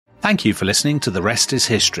Thank you for listening to The Rest is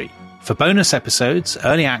History. For bonus episodes,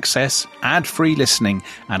 early access, ad-free listening,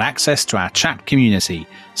 and access to our chat community,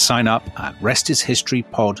 sign up at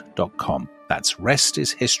restishistorypod.com. That's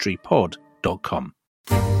restishistorypod.com.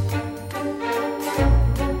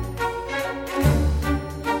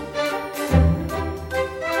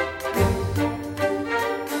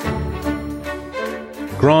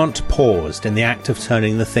 Grant paused in the act of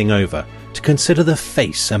turning the thing over to consider the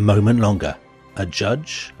face a moment longer. A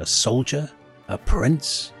judge, a soldier, a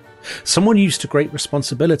prince, someone used to great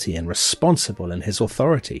responsibility and responsible in his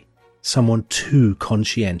authority, someone too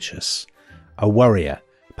conscientious, a warrior,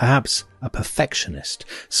 perhaps a perfectionist,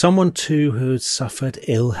 someone too who had suffered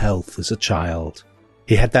ill health as a child.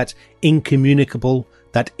 He had that incommunicable,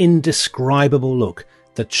 that indescribable look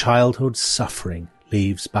that childhood suffering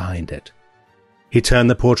leaves behind it. He turned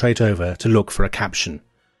the portrait over to look for a caption.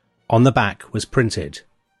 On the back was printed,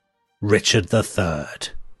 Richard III.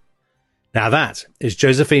 Now that is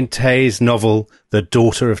Josephine Tey's novel, The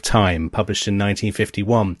Daughter of Time, published in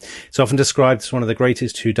 1951. It's often described as one of the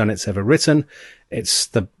greatest whodunits ever written. It's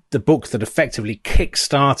the book that effectively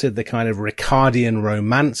kick-started the kind of Ricardian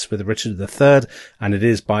romance with Richard III, and it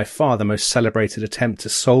is by far the most celebrated attempt to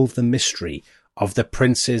solve the mystery of the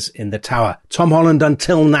princes in the tower. Tom Holland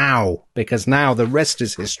until now, because now the rest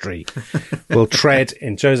is history. We'll tread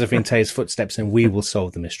in Josephine Tey's footsteps and we will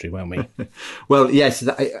solve the mystery, won't we? Well, yes,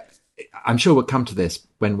 I'm sure we'll come to this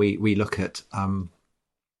when we look at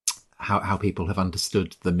how people have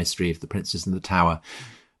understood the mystery of the princes in the tower.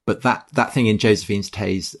 But that thing in Josephine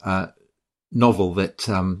Tey's novel that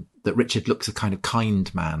Richard looks a kind of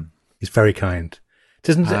kind man. He's very kind.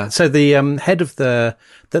 Doesn't it? So the head of the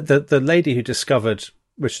lady who discovered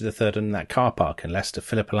Richard III in that car park in Leicester,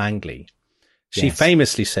 Philippa Langley, she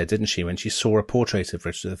famously said, didn't she, when she saw a portrait of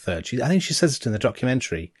Richard III, I think she says it in the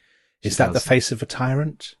documentary, is that the face of a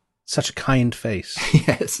tyrant? Such a kind face.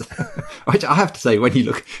 Yes. Which I have to say, when you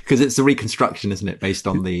look, because it's a reconstruction, isn't it, based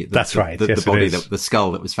on the That's right. The Yes, body, the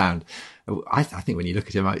skull that was found. I think when you look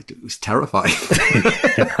at him, it was terrifying.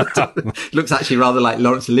 Looks actually rather like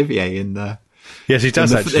Laurence Olivier in the... Yes, he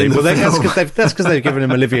does actually. Well, that's because they've given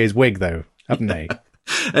him Olivier's wig, though, haven't they?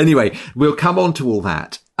 Anyway, we'll come on to all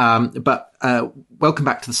that. But welcome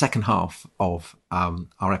back to the second half of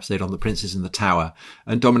our episode on the Princes in the Tower.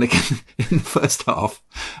 And Dominic, in the first half,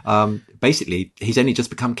 basically, he's only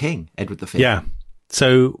just become king, Edward V. Yeah.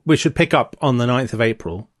 So we should pick up on the 9th of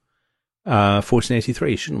April,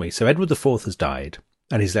 1483, shouldn't we? So Edward IV has died,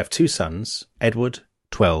 and he's left two sons, Edward,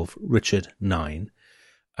 12, Richard, 9.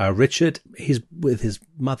 Richard, he's with his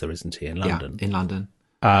mother, isn't he, in London? Yeah, in London.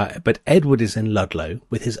 But Edward is in Ludlow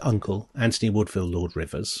with his uncle, Anthony Woodville, Lord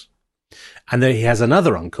Rivers. And then he has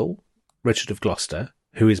another uncle, Richard of Gloucester,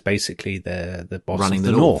 who is basically the boss running of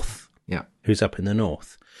the north. Yeah. Who's up in the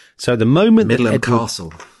north. So the moment Midland that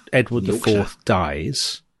Castle, Edward IV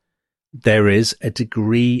dies, there is a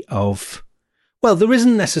degree of... Well, there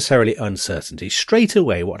isn't necessarily uncertainty. Straight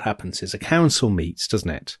away what happens is a council meets, doesn't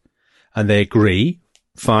it? And they agree...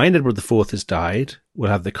 Fine, Edward IV has died.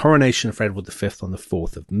 We'll have the coronation for Edward V on the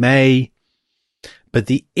 4th of May. But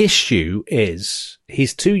the issue is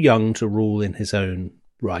he's too young to rule in his own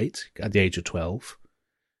right at the age of 12.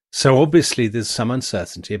 So obviously there's some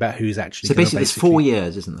uncertainty about who's actually So basically there's 4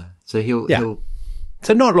 years, isn't there? So he'll...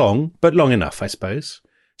 So not long, but long enough, I suppose,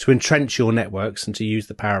 to entrench your networks and to use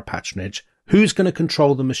the power of patronage. Who's going to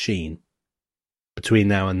control the machine between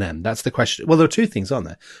now and then? That's the question. Well, there are two things, aren't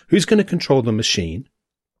there? Who's going to control the machine?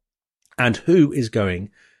 And who is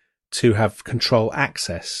going to have control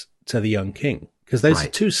access to the young king? Because those are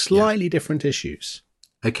two slightly different issues.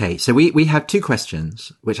 Okay, so we have two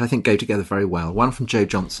questions, which I think go together very well. One from Joe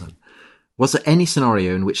Johnson. Was there any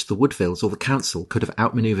scenario in which the Woodvilles or the council could have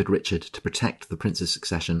outmaneuvered Richard to protect the prince's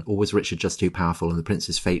succession, or was Richard just too powerful and the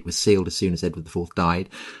prince's fate was sealed as soon as Edward IV died?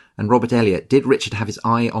 And Robert Elliott, did Richard have his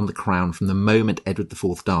eye on the crown from the moment Edward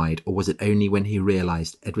IV died, or was it only when he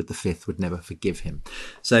realised Edward V would never forgive him?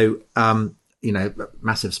 So,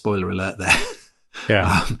 massive spoiler alert there.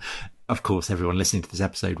 Yeah. Of course, everyone listening to this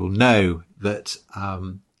episode will know that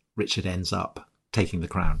Richard ends up taking the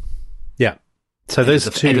crown. Yeah. So those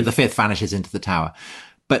two... Edward V vanishes into the tower.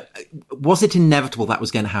 But was it inevitable that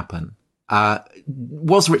was going to happen?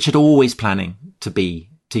 Was Richard always planning to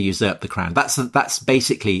usurp the crown? That's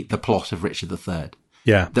basically the plot of Richard III.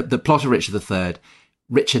 Yeah. The plot of Richard III,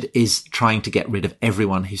 Richard is trying to get rid of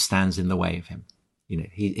everyone who stands in the way of him. You know,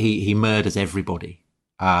 he murders everybody.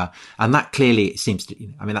 And that clearly seems to,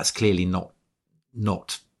 that's clearly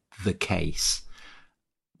not the case.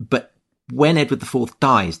 But when Edward IV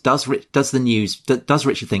dies, does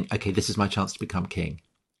Richard think, okay, this is my chance to become king?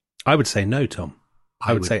 I would say no, Tom.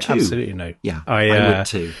 I would say too. absolutely no. Yeah, I would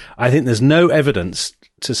too. I think there's no evidence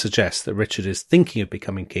to suggest that Richard is thinking of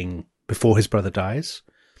becoming king before his brother dies.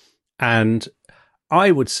 And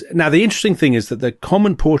now the interesting thing is that the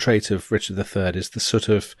common portrait of Richard III is the sort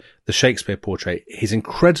of the Shakespeare portrait. He's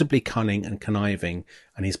incredibly cunning and conniving,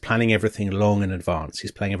 and he's planning everything long in advance.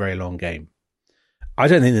 He's playing a very long game. I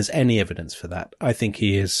don't think there's any evidence for that. I think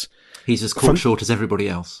he's as caught short as everybody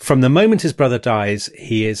else. From the moment his brother dies,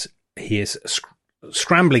 he is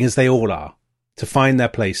scrambling, as they all are, to find their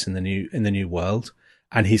place in the new world,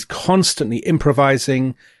 and he's constantly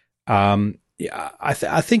improvising. I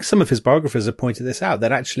think some of his biographers have pointed this out,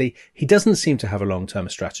 that actually he doesn't seem to have a long-term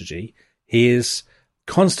strategy. He is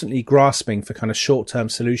constantly grasping for kind of short-term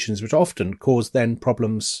solutions, which often cause then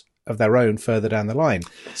problems of their own further down the line.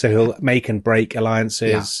 So he'll make and break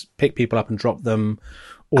alliances, pick people up and drop them,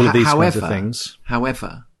 all of these kinds of things.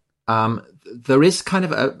 However, there is kind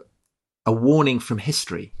of a warning from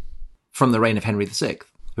history, from the reign of Henry VI,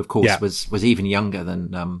 who of course was even younger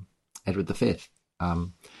than Edward V.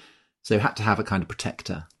 So had to have a kind of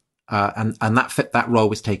protector. And that role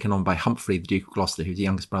was taken on by Humphrey, the Duke of Gloucester, who's the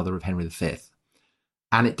youngest brother of Henry V.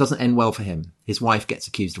 And it doesn't end well for him. His wife gets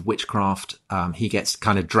accused of witchcraft. He gets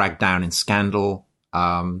kind of dragged down in scandal.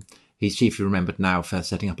 He's chiefly remembered now for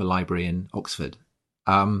setting up a library in Oxford.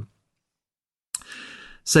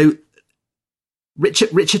 So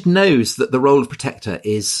Richard knows that the role of protector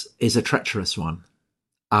is a treacherous one.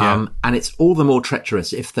 And it's all the more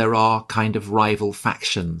treacherous if there are kind of rival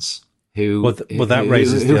factions who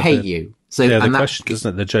hate you. So the other question,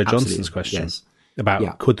 isn't it? The Joe Johnston's question. Yes.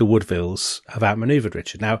 About could the Woodvilles have outmaneuvered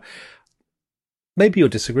Richard? Now, maybe you'll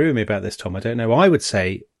disagree with me about this, Tom. I don't know. I would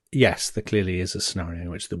say, yes, there clearly is a scenario in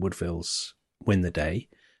which the Woodvilles win the day.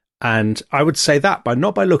 And I would say that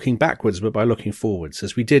not by looking backwards, but by looking forwards,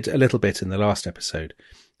 as we did a little bit in the last episode.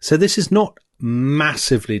 So this is not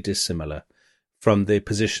massively dissimilar from the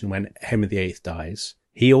position when Henry VIII dies.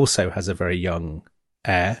 He also has a very young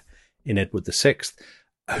heir in Edward VI,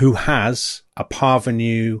 who has a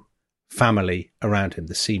parvenu family around him,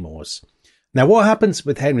 the Seymours. Now, what happens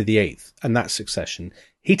with Henry VIII and that succession?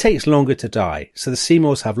 He takes longer to die. So the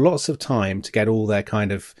Seymours have lots of time to get all their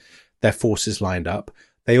forces lined up.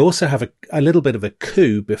 They also have a little bit of a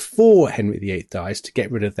coup before Henry VIII dies to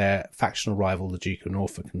get rid of their factional rival, the Duke of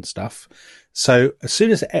Norfolk and stuff. So as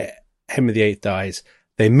soon as Henry VIII dies,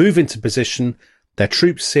 they move into position. Their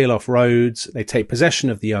troops seal off roads. They take possession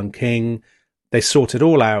of the young king. They sort it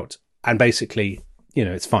all out. And basically,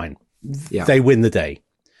 it's fine. Yeah. They win the day.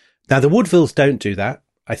 Now, the Woodvilles don't do that,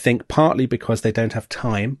 I think partly because they don't have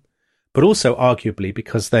time, but also arguably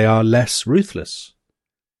because they are less ruthless.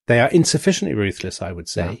 They are insufficiently ruthless, I would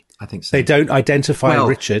say. Yeah, I think so. They don't identify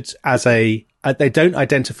Richard they don't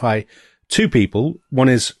identify two people. One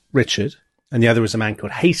is Richard and the other is a man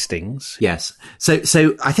called Hastings. Yes.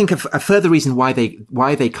 So I think a further reason why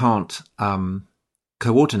they can't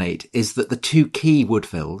coordinate is that the two key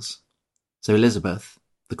Woodvilles, so Elizabeth,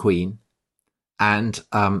 the Queen, and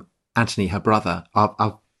Anthony, her brother,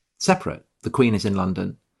 are separate. The Queen is in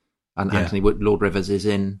London, and Anthony Lord Rivers is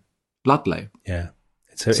in Ludlow. Yeah,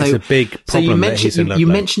 it's a big problem. So you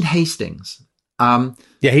mentioned Hastings.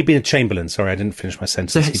 He'd been a Chamberlain. Sorry, I didn't finish my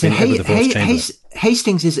sentence.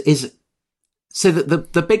 Hastings is so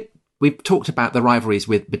that the big. We've talked about the rivalries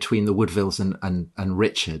between the Woodvilles and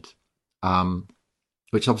Richard,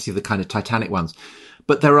 which obviously are the kind of titanic ones.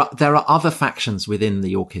 But there are other factions within the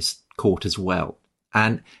Yorkist court as well.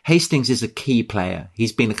 And Hastings is a key player.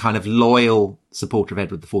 He's been a kind of loyal supporter of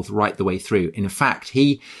Edward IV right the way through. In fact,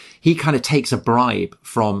 he kind of takes a bribe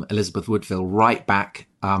from Elizabeth Woodville right back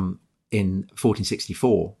in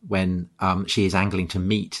 1464 when she is angling to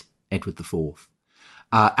meet Edward IV.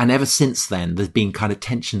 And ever since then, there's been kind of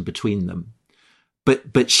tension between them. But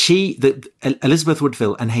Elizabeth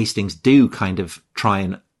Woodville and Hastings do kind of try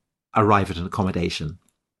and arrive at an accommodation.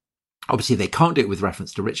 Obviously, they can't do it with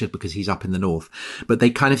reference to Richard because he's up in the north, but they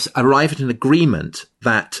kind of arrive at an agreement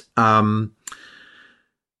that that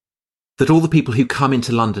all the people who come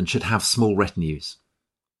into London should have small retinues,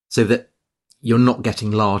 so that you're not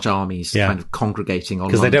getting large armies kind of congregating on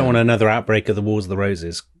London. Because they don't want another outbreak of the Wars of the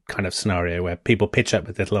Roses kind of scenario where people pitch up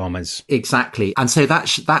with little armies. Exactly, and so that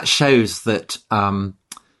shows that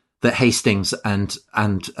that Hastings and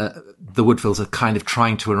the Woodvilles are kind of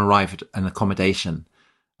trying to arrive at an accommodation.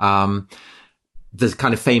 There's a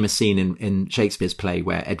kind of famous scene in Shakespeare's play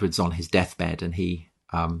where Edward's on his deathbed and he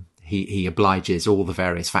obliges all the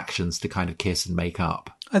various factions to kind of kiss and make up.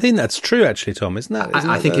 I think that's true, actually, Tom, isn't that?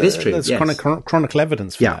 I think it is true. There's chronicle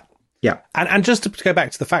evidence for that. Yeah. And just to go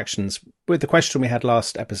back to the factions, with the question we had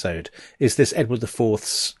last episode, is this Edward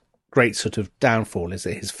IV's great sort of downfall? Is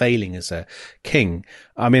it his failing as a king?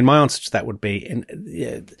 I mean, my answer to that would be,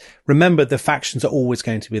 remember, the factions are always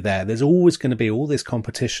going to be there. There's always going to be all this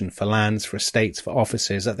competition for lands, for estates, for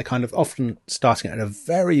offices at the kind of often starting at a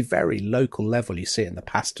very, very local level. You see it in the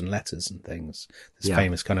Paston letters and things, this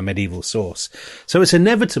famous kind of medieval source. So it's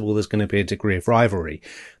inevitable there's going to be a degree of rivalry.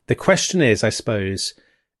 The question is, I suppose,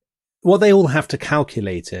 what they all have to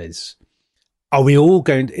calculate is,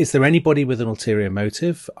 is there anybody with an ulterior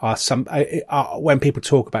motive? When people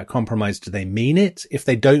talk about compromise, do they mean it? If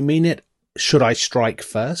they don't mean it, should I strike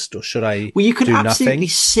first or should I Well, you could do absolutely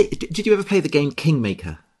nothing? Did you ever play the game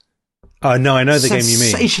Kingmaker? Oh, no, I know the game you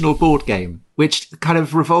mean. Sensational board game, which kind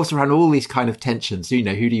of revolves around all these kind of tensions. Who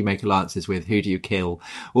do you make alliances with? Who do you kill?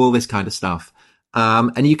 All this kind of stuff.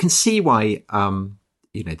 And you can see why,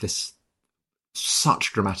 this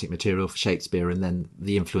such dramatic material for Shakespeare, and then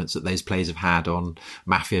the influence that those plays have had on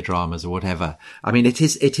mafia dramas or whatever. I mean, it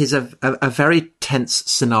is a very tense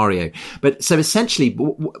scenario. But so essentially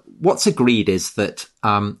what's agreed is that,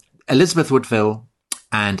 Elizabeth Woodville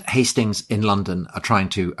and Hastings in London are trying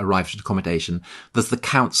to arrive at accommodation. There's the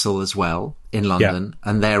council as well in London,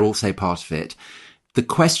 and they're also part of it. The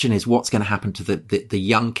question is what's going to happen to the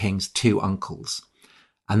young king's two uncles.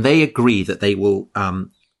 And they agree that they will,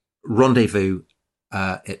 rendezvous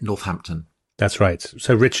at Northampton. That's right.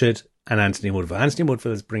 So Richard and Anthony Woodville. Anthony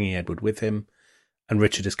Woodville is bringing Edward with him, and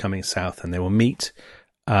Richard is coming south, and they will meet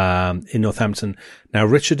in Northampton. Now,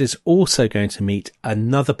 Richard is also going to meet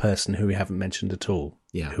another person who we haven't mentioned at all,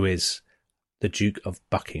 who is the Duke of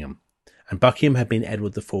Buckingham. And Buckingham had been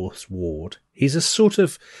Edward IV's ward. He's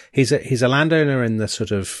a landowner in the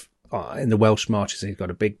sort of in the Welsh marches. He's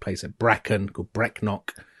got a big place at Brecon called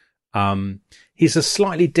Brecknock. He's a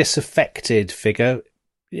slightly disaffected figure,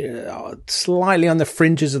 slightly on the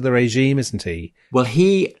fringes of the regime, isn't he? Well,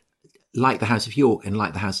 he, like the House of York and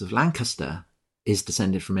like the House of Lancaster, is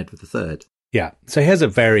descended from Edward III. Yeah, so he has a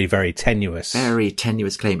very, very tenuous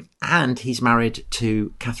claim. And he's married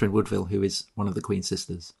to Catherine Woodville, who is one of the Queen's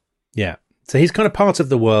sisters. Yeah. So he's kind of part of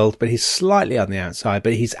the world, but he's slightly on the outside,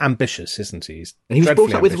 but he's ambitious, isn't he? And he was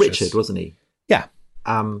brought up with Richard, wasn't he? Yeah.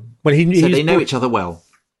 So they know each other well.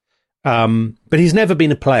 But he's never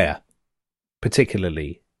been a player,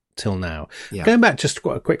 particularly till now. Yeah. Going back, just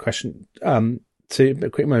a quick question, to a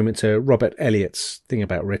quick moment to Robert Eliot's thing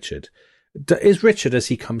about Richard. Is Richard, as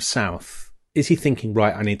he comes south, is he thinking,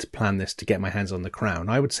 right, I need to plan this to get my hands on the crown?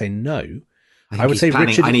 I would say no. I would say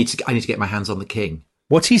Richard, I need to get my hands on the king.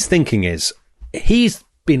 What he's thinking is, he's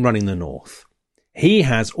been running the north. He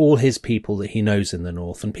has all his people that he knows in the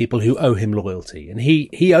north and people who owe him loyalty, and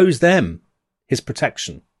he owes them his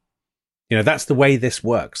protection. That's the way this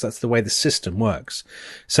works. That's the way the system works.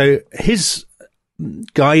 So his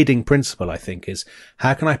guiding principle, I think, is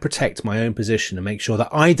how can I protect my own position and make sure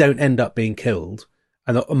that I don't end up being killed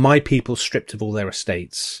and that my people stripped of all their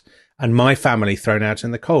estates and my family thrown out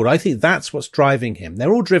in the cold. I think that's what's driving him.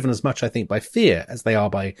 They're all driven as much, I think, by fear as they are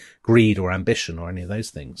by greed or ambition or any of those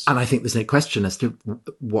things. And I think there's no question as to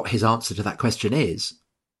what his answer to that question is,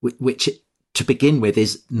 which to begin with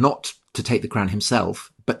is not to take the crown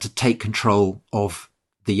himself, but to take control of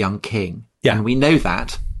the young king. Yeah. And we know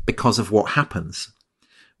that because of what happens,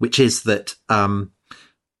 which is that on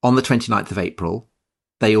the 29th of April,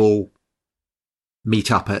 they all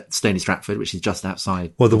meet up at Stony Stratford, which is just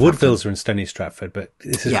outside. Well, the Woodvilles are in Stony Stratford, but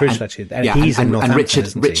this is crucial actually. And he's in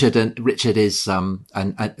Northampton, Richard is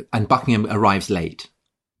and Buckingham arrives late.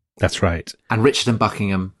 That's right. And Richard and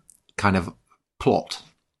Buckingham kind of plot.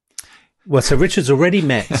 Well, so Richard's already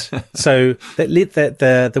met. So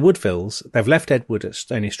the Woodvilles, they've left Edward at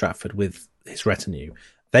Stony Stratford with his retinue.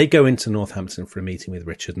 They go into Northampton for a meeting with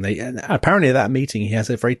Richard, and apparently at that meeting he has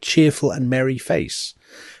a very cheerful and merry face.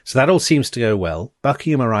 So that all seems to go well.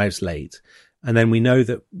 Buckingham arrives late, and then we know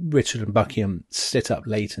that Richard and Buckingham sit up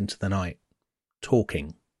late into the night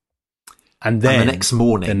talking. And then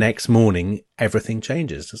the next morning, everything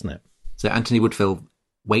changes, doesn't it? So Anthony Woodville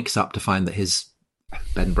wakes up to find that his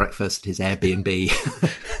bed and breakfast, his Airbnb,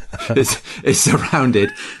 is surrounded.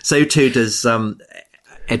 So too does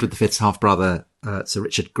Edward V's half-brother, Sir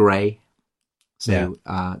Richard Grey. So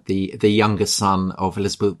the youngest son of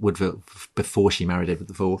Elizabeth Woodville before she married Edward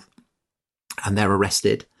IV. And they're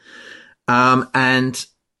arrested. And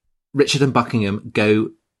Richard and Buckingham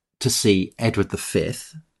go to see Edward V,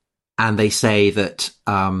 and they say that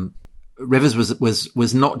Rivers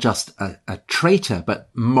was not just a traitor, but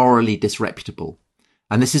morally disreputable.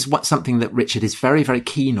 And this is something that Richard is very, very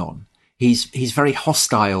keen on. He's very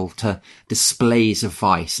hostile to displays of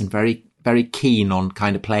vice and very, very keen on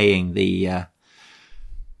kind of playing the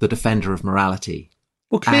defender of morality.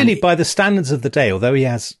 Well, clearly by the standards of the day, although he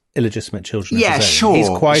has illegitimate children. Yeah, of his own. sure. He's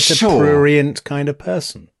quite a prurient kind of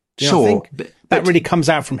person. Do you not think? That really comes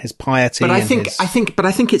out from his piety. But I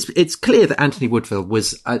think it's clear that Anthony Woodville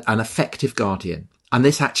was an effective guardian. And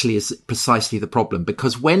this actually is precisely the problem,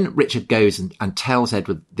 because when Richard goes and tells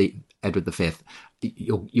Edward V,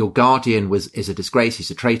 your guardian is a disgrace, he's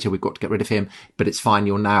a traitor, we've got to get rid of him, but it's fine,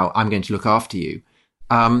 I'm going to look after you.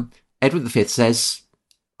 Edward V says,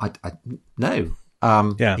 no.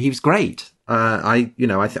 He was great. I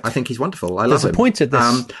think he's wonderful. I love him. There's a point at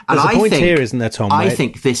this. There's a point here, isn't there, Tom? I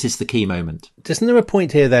think this is the key moment. Isn't there a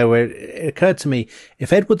point here, though, where it occurred to me,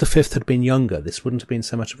 if Edward V had been younger, this wouldn't have been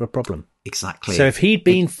so much of a problem. Exactly. So if he'd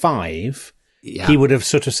been 5, he would have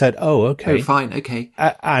sort of said, "Oh, okay, oh, fine, okay,"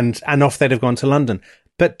 and off they'd have gone to London.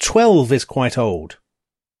 But 12 is quite old.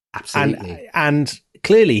 Absolutely. And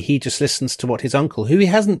clearly, he just listens to what his uncle, who he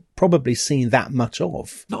hasn't probably seen that much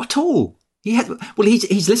of, not at all.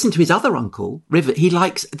 He's listened to his other uncle, River. He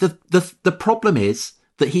likes the problem is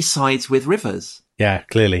that he sides with Rivers. Yeah,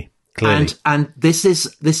 clearly. And this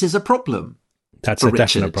is a problem. That's a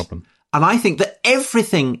definite problem. And I think that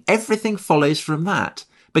everything follows from that,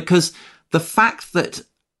 because the fact that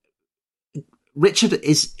Richard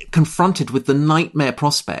is confronted with the nightmare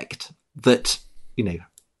prospect that,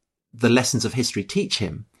 the lessons of history teach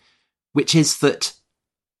him, which is that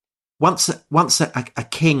once a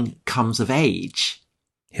king comes of age,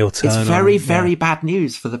 he'll turn. It's very bad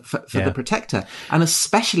news for the Protector, and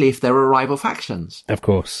especially if there are rival factions. Of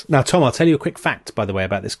course. Now, Tom, I'll tell you a quick fact, by the way,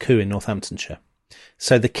 about this coup in Northamptonshire.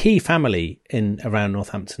 So the key family around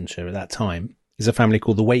Northamptonshire at that time is a family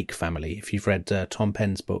called the Wake family. If you've read Tom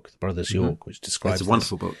Penn's book, The Brothers York, which describes it's a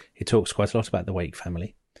wonderful book. He talks quite a lot about the Wake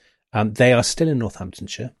family. They are still in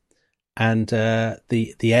Northamptonshire. And the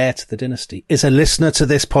heir to the dynasty is a listener to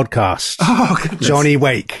this podcast. Oh, goodness. Johnny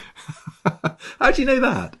Wake. How do you know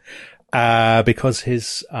that? Because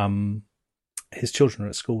his children are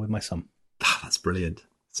at school with my son. That's brilliant.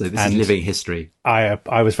 So this is living history.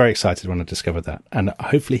 I was very excited when I discovered that, and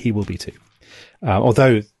hopefully he will be too.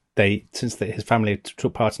 Although his family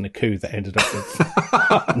took part in a coup that ended up with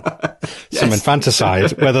some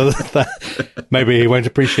infanticide, whether maybe he won't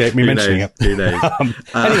appreciate me mentioning it. Who knows?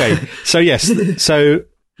 Anyway, so yes, so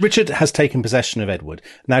Richard has taken possession of Edward.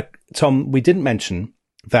 Now, Tom, we didn't mention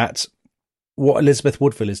that what Elizabeth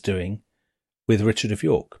Woodville is doing with Richard of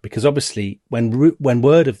York, because obviously when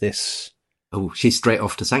word of this, she's straight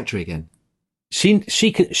off to Sanctuary again. She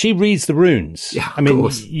reads the runes. Yeah, I mean,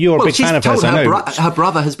 you're a big fan of hers. I know. Her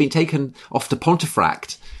brother has been taken off to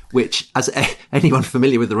Pontefract, which, as anyone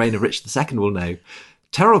familiar with the reign of Richard II will know,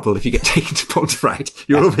 terrible if you get taken to Pontefract.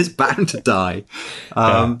 You're almost bound to die,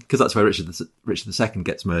 because that's where Richard II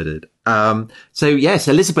gets murdered. So yes,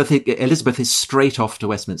 Elizabeth is straight off to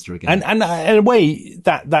Westminster again, and in a way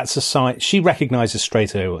that's a sign. She recognises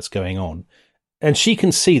straight away what's going on. And she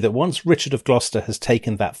can see that once Richard of Gloucester has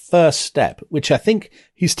taken that first step, which I think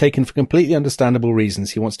he's taken for completely understandable reasons,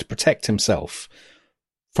 he wants to protect himself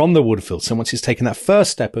from the Woodvilles. So once he's taken that first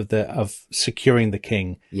step of securing the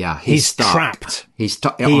king, he's trapped. He's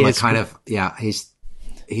on the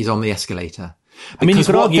escalator. I mean, you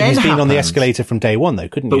could argue he's been on the escalator from day one, though,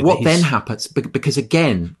 couldn't you? But what then happens? Because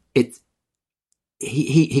again,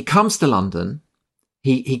 he comes to London,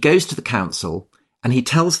 he goes to the council, and he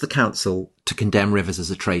tells the council to condemn Rivers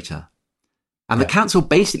as a traitor. And the council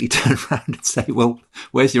basically turn around and say, well,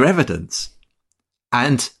 where's your evidence?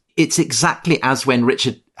 And it's exactly as when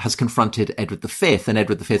Richard has confronted Edward V, and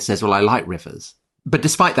Edward V says, well, I like Rivers. But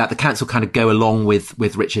despite that, the council kind of go along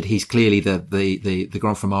with Richard. He's clearly the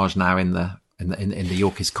grand fromage now in the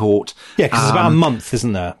Yorkist court. Yeah, because it's about a month,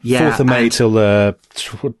 isn't there? Yeah, 4th of May till the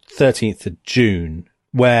 13th of June,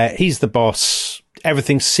 where he's the boss.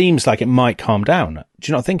 Everything seems like it might calm down.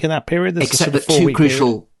 Do you not think in that period? Except that two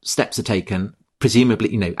crucial steps are taken,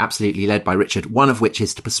 presumably, absolutely led by Richard, one of which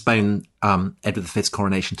is to postpone Edward V's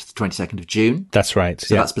coronation to the 22nd of June. That's right.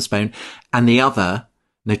 So that's postponed. And the other,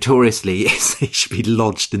 notoriously, is he should be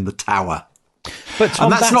lodged in the Tower. But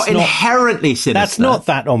Tom, that's not inherently sinister. That's not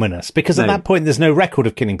that ominous, because at that point there's no record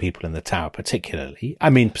of killing people in the Tower, particularly.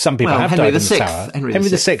 I mean, some people have died in the Tower. Henry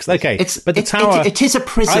VI, okay. But the Tower... It is a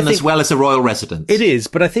prison as well as a royal residence. It is,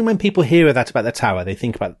 but I think when people hear that about the Tower, they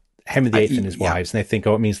think about Henry VIII and his wives, and they think,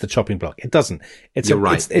 it means the chopping block. It doesn't. It's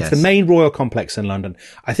the main royal complex in London.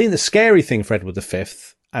 I think the scary thing for Edward V,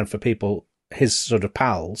 and for people, his sort of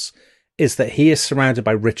pals, is that he is surrounded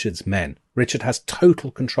by Richard's men. Richard has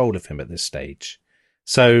total control of him at this stage.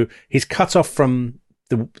 So he's cut off from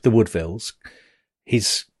the Woodvilles.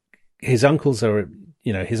 His uncles are,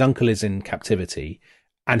 his uncle is in captivity,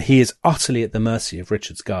 and he is utterly at the mercy of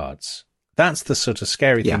Richard's guards. That's the sort of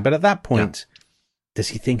scary thing. But at that point, Does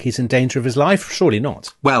he think he's in danger of his life? Surely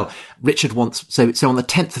not. Well, Richard wants, so on the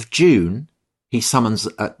 10th of June, he summons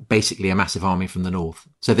basically a massive army from the north.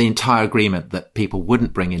 So the entire agreement that people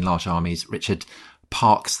wouldn't bring in large armies, Richard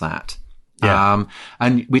parks that. Yeah.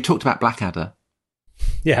 And we talked about Blackadder.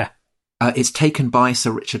 Yeah. It's taken by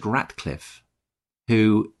Sir Richard Ratcliffe,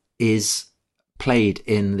 who is played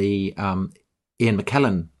in the Ian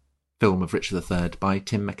McKellen film of Richard III by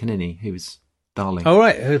Tim McInerney, who was Darling. Oh,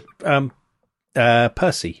 right.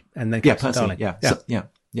 Percy. And then Percy. Darling. Yeah. I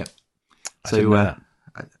So, didn't know that.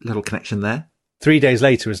 a little connection there. 3 days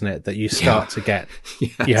later, isn't it, that you start to get...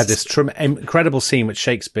 Yes. You had this incredible scene which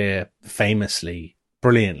Shakespeare famously,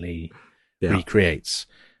 brilliantly recreates,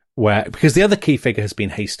 where because the other key figure has been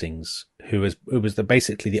Hastings, who was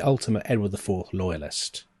basically the ultimate Edward IV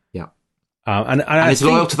loyalist. Yeah. And he's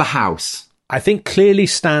loyal to the house. I think clearly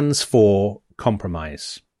stands for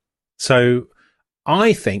compromise. So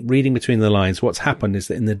I think, reading between the lines, what's happened is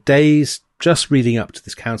that in the days just leading up to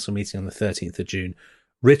this council meeting on the 13th of June,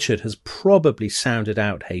 Richard has probably sounded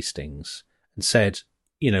out Hastings and said,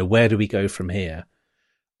 where do we go from here?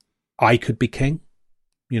 I could be king.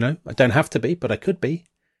 I don't have to be, but I could be.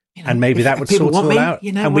 And maybe that would sort it all out.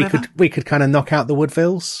 And we could kind of knock out the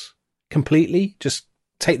Woodvilles completely, just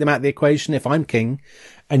take them out of the equation if I'm king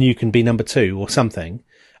and you can be number 2 or something.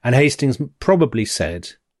 And Hastings probably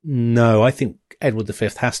said, no, I think Edward V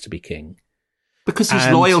has to be king. Because he's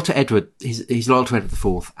loyal to Edward, he's loyal to Edward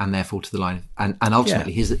IV, and therefore to the line, and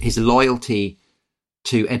ultimately his loyalty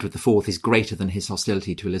to Edward IV is greater than his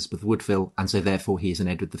hostility to Elizabeth Woodville, and so therefore he is an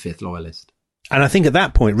Edward V loyalist. And I think at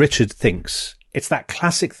that point, Richard thinks it's that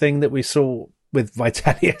classic thing that we saw with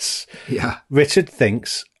Vitellius. Yeah, Richard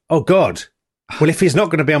thinks, "Oh God, well if he's not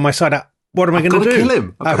going to be on my side, what am I going to do? Kill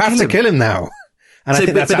him. I have to kill him now." And I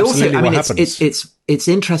think that's absolutely what happens. It's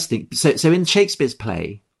interesting. So in Shakespeare's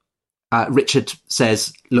play. Richard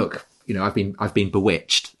says, "Look, I've been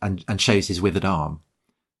bewitched," and shows his withered arm.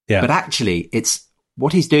 Yeah. But actually, it's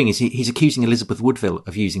what he's doing is he's accusing Elizabeth Woodville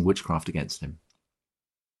of using witchcraft against him.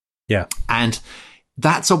 Yeah, and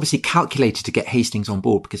that's obviously calculated to get Hastings on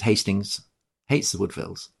board because Hastings hates the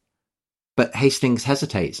Woodvilles, but Hastings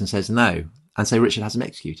hesitates and says no, and so Richard has him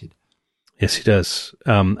executed. Yes, he does.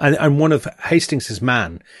 And one of Hastings'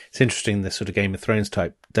 man, it's interesting, the sort of Game of Thrones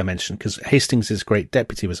type dimension, because Hastings' great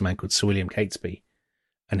deputy was a man called Sir William Catesby,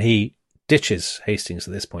 and he ditches Hastings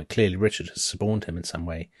at this point. Clearly, Richard has suborned him in some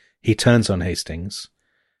way. He turns on Hastings,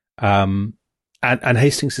 and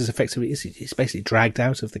Hastings is effectively, he's basically dragged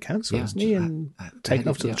out of the council, isn't he, and taken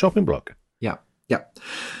off to the chopping block. Yeah.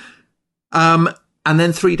 And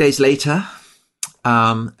then 3 days later,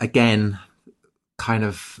 again, kind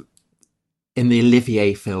of, in the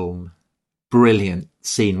Olivier film, brilliant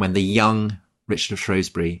scene when the young Richard of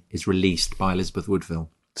Shrewsbury is released by Elizabeth Woodville.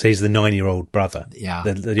 So he's the 9-year-old brother, the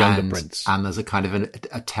younger prince. And there's a kind of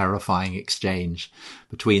a terrifying exchange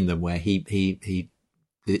between them where the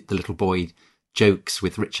little boy jokes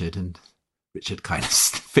with Richard and Richard kind of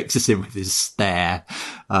fixes him with his stare.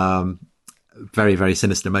 Very, very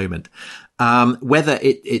sinister moment. Whether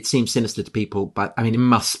it seems sinister to people, but I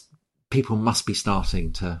mean, people must be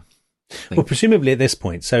starting to... Well, presumably at this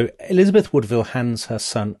point, so Elizabeth Woodville hands her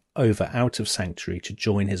son over out of sanctuary to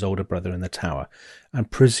join his older brother in the Tower.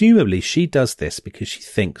 And presumably she does this because she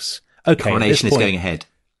thinks, okay, coronation is going ahead.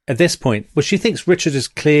 At this point, well, she thinks Richard is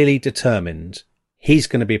clearly determined. He's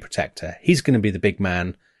going to be a protector. He's going to be the big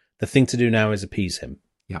man. The thing to do now is appease him.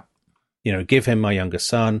 Yeah. Give him my younger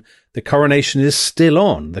son. The coronation is still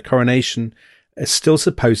on. The coronation is still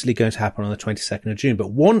supposedly going to happen on the 22nd of June.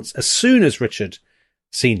 But as soon as Richard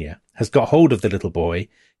Senior has got hold of the little boy,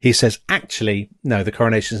 he says, actually, no, the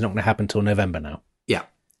coronation is not going to happen till November now. Yeah.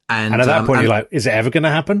 And at that point, you're like, is it ever going to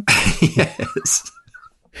happen? Yes.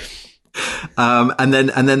 And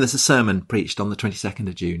then there's a sermon preached on the 22nd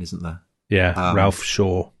of June, isn't there? Yeah. Ralph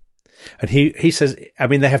Shaw. And he says, I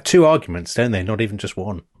mean, they have 2 arguments, don't they? Not even just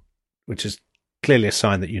one, which is clearly a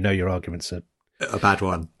sign that your arguments are a bad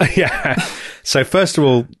one. Yeah. So first of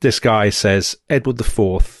all, this guy says Edward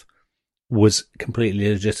IV was completely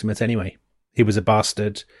illegitimate anyway. He was a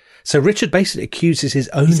bastard. So Richard basically accuses his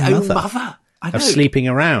own mother of sleeping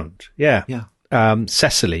around. Yeah. Yeah.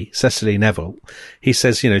 Cecily Neville. He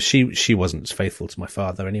says, she wasn't as faithful to my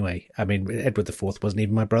father anyway. I mean, Edward IV wasn't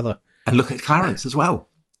even my brother. And look at Clarence as well.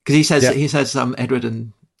 Because he says Edward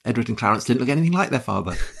and Clarence didn't look anything like their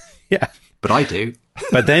father. Yeah. But I do.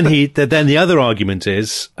 But then the other argument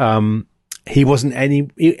is, he wasn't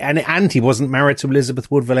he wasn't married to Elizabeth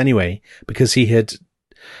Woodville anyway, because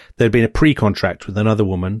there'd been a pre-contract with another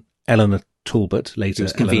woman, Eleanor Talbot, later. Who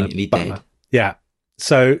was conveniently dead. Yeah.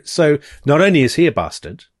 So not only was he a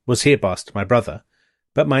bastard, my brother,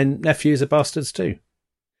 but my nephews are bastards too.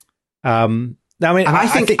 I mean, and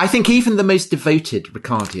I think even the most devoted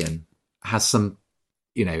Ricardian has some,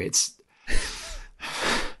 it's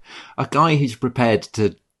a guy who's prepared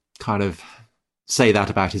to kind of say that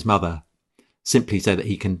about his mother simply so that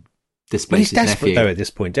he can displace his nephew. He's desperate though at this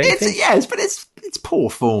point, don't you think? Yes, but it's poor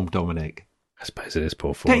form, Dominic. I suppose it is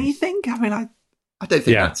poor form. Don't you think? I mean, I don't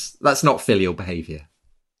think that's not filial behaviour.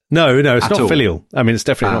 No, it's not filial. I mean, it's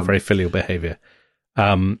definitely not very filial behaviour.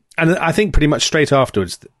 And I think pretty much straight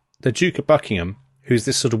afterwards, the Duke of Buckingham, who's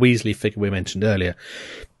this sort of Weasley figure we mentioned earlier,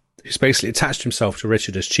 who's basically attached himself to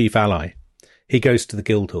Richard as chief ally, he goes to the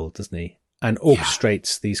Guildhall, doesn't he? And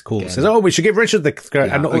orchestrates these calls. Says, we should give Richard the...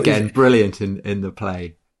 and again, brilliant in the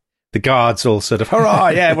play. The guards all sort of, hurrah,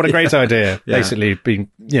 yeah, what a great idea. Basically being,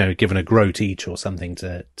 given a groat each or something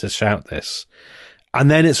to shout this. And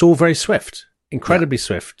then it's all very swift, incredibly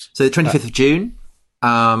swift. So the 25th of June,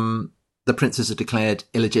 the princes are declared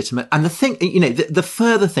illegitimate. And the thing, the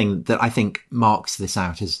further thing that I think marks this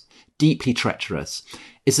out as deeply treacherous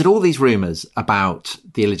is that all these rumours about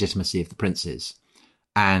the illegitimacy of the princes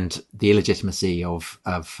and the illegitimacy of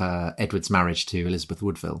Edward's marriage to Elizabeth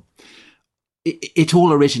Woodville, it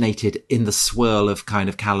all originated in the swirl of kind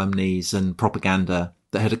of calumnies and propaganda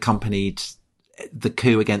that had accompanied the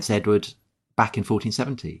coup against Edward back in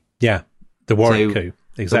 1470. Yeah, the Warwick coup.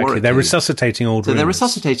 Exactly. They're resuscitating old rumours. They're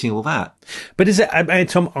resuscitating all that. But is it,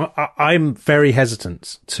 Tom, I'm very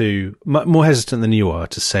hesitant more hesitant than you are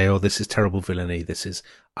to say, this is terrible villainy.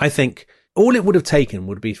 I think all it would have taken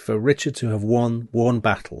would be for Richard to have won one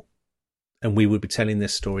battle, and we would be telling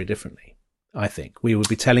this story differently. I think we would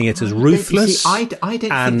be telling it as ruthless. I don't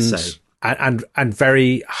think so. And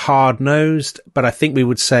very hard-nosed, but I think we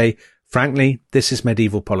would say, frankly, this is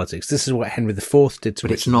medieval politics. This is what Henry IV did to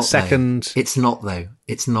Richard II. It's not, though.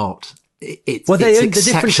 It's not. The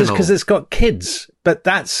difference is because it's got kids, but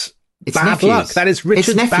that's bad luck. That is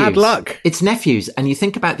Richard's bad luck. It's nephews. And you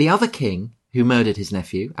think about the other king who murdered his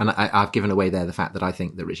nephew, and I've given away there the fact that I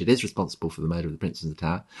think that Richard is responsible for the murder of the Prince in the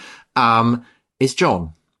Tower, is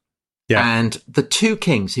John. Yeah. And the two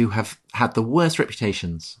kings who have had the worst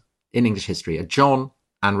reputations in English history are John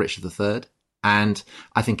and Richard III. And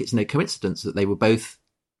I think it's no coincidence that they were both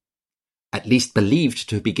at least believed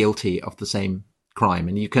to be guilty of the same crime.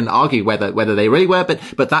 And you can argue whether they really were,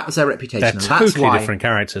 but that was their reputation. They're and totally that's why, different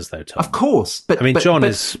characters, though, Tom. Of course. But John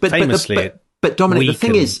is famously but Dominic, the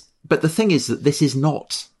thing is that this is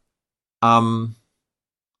not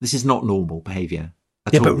normal behaviour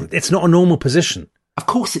at all. But it's not a normal position. Of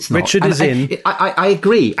course it's not. Richard is in. I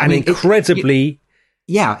agree. And incredibly...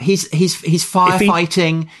 he's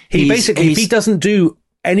firefighting. If he doesn't do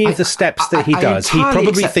any of the steps that he does, he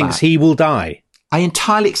probably thinks he will die. I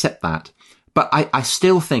entirely accept that. But I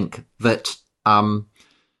still think that,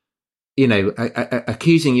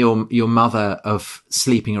 accusing your mother of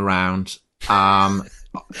sleeping around,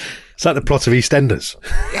 it's like the plot of EastEnders.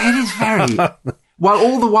 It is very, while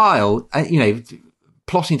all the while,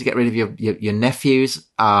 plotting to get rid of your nephews,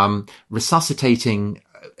 resuscitating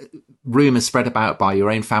rumours spread about by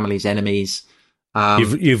your own family's enemies.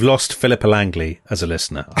 You've lost Philippa Langley as a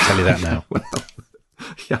listener. I'll tell you that now. Well,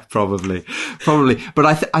 yeah, probably. But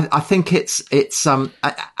I think it's and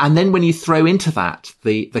then when you throw into that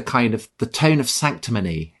the kind of the tone of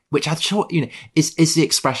sanctimony, which I'm sure is the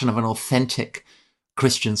expression of an authentic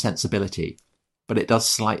Christian sensibility, but it does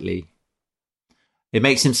slightly. It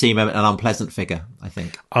makes him seem an unpleasant figure, I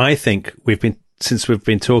think. I think since we've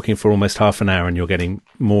been talking for almost half an hour and you're getting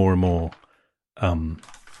more and more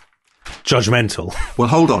judgmental. Well,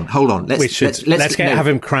 hold on. Let's have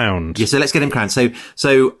him crowned. Yeah, so let's get him crowned. So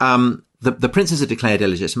the princes are declared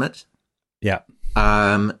illegitimate. Yeah.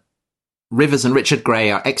 Rivers and Richard Grey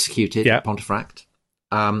are executed at Pontefract.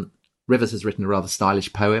 Rivers has written a rather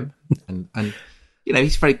stylish poem, and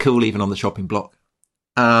he's very cool even on the shopping block.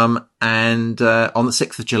 And on the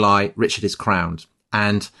 6th of July, Richard is crowned,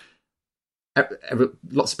 and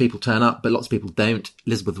lots of people turn up, but lots of people don't.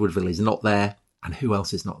 Elizabeth Woodville is not there, and who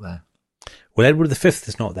else is not there? Well, Edward V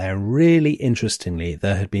is not there. Really interestingly,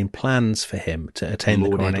 there had been plans for him to attend the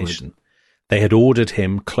coronation. Edward. They had ordered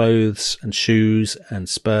him clothes and shoes and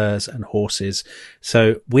spurs and horses.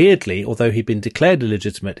 So weirdly, although he'd been declared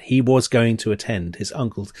illegitimate, he was going to attend his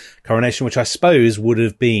uncle's coronation, which I suppose would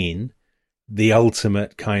have been the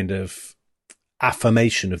ultimate kind of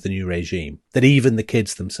affirmation of the new regime, that even the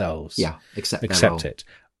kids themselves accept it.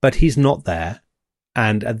 But he's not there.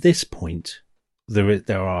 And at this point, there's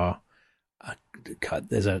a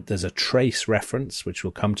trace reference, which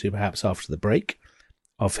we'll come to perhaps after the break,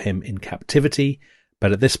 of him in captivity.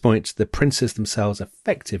 But at this point, the princes themselves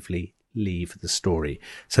effectively leave the story.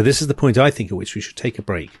 So this is the point, I think, at which we should take a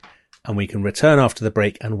break, and we can return after the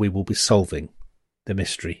break, and we will be solving the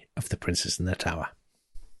mystery of the Princess in the Tower.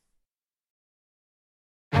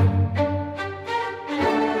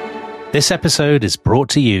 This episode is brought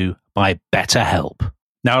to you by BetterHelp.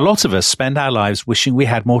 Now, a lot of us spend our lives wishing we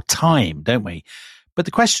had more time, don't we? But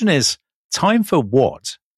the question is, time for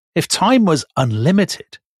what? If time was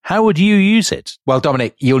unlimited, how would you use it? Well,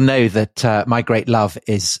 Dominic, you'll know that my great love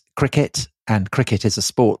is cricket, and cricket is a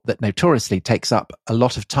sport that notoriously takes up a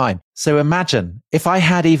lot of time. So imagine if I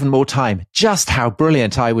had even more time, just how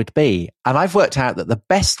brilliant I would be. And I've worked out that the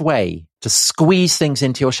best way to squeeze things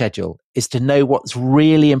into your schedule is to know what's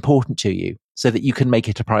really important to you, so that you can make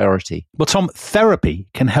it a priority. Well, Tom, therapy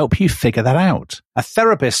can help you figure that out. A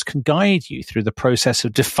therapist can guide you through the process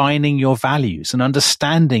of defining your values and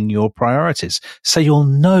understanding your priorities, so you'll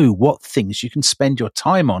know what things you can spend your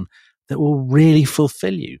time on that will really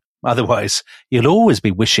fulfill you. Otherwise, you'll always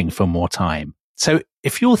be wishing for more time. So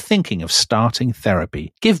if you're thinking of starting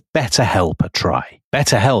therapy, give BetterHelp a try.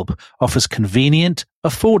 BetterHelp offers convenient,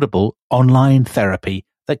 affordable online therapy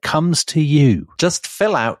that comes to you. Just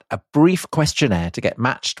fill out a brief questionnaire to get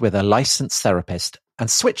matched with a licensed therapist and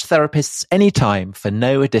switch therapists anytime for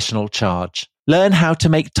no additional charge. Learn how to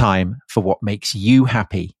make time for what makes you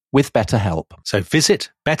happy with BetterHelp. So visit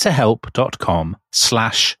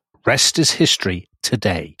betterhelp.com/restishistory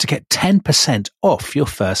today to get 10% off your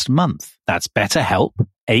first month. That's BetterHelp,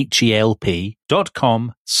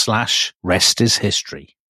 HELP.com/restishistory.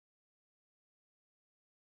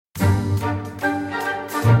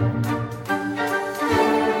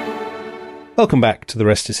 Welcome back to The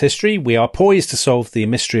Rest is History. We are poised to solve the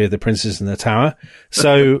mystery of the Princess in the Tower.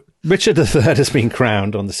 So Richard III has been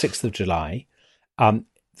crowned on the 6th of July.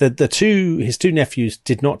 His two nephews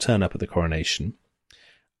did not turn up at the coronation.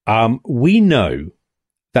 We know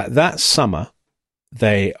that summer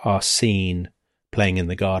they are seen playing in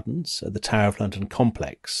the gardens at the Tower of London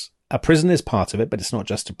complex. A prison is part of it, but it's not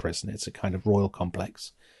just a prison. It's a kind of royal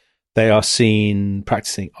complex. They are seen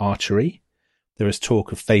practicing archery. There is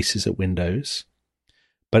talk of faces at windows.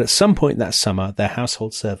 But at some point that summer, their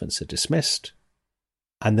household servants are dismissed,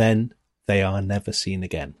 and then they are never seen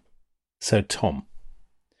again. So, Tom,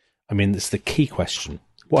 I mean, it's the key question.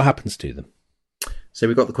 What happens to them? So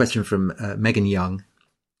we've got the question from Megan Young.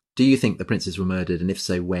 Do you think the princes were murdered, and if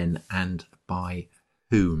so, when and by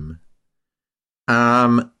whom?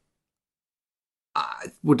 I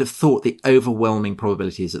would have thought the overwhelming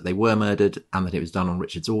probability is that they were murdered and that it was done on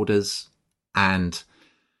Richard's orders. And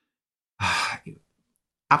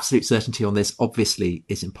absolute certainty on this obviously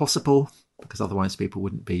is impossible, because otherwise people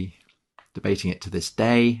wouldn't be debating it to this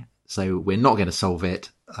day. So we're not going to solve it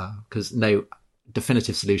because no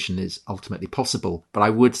definitive solution is ultimately possible. But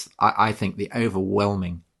I think the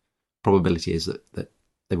overwhelming probability is that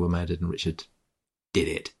they were murdered and Richard did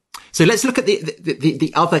it. So let's look at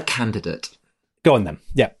the other candidate. Go on then.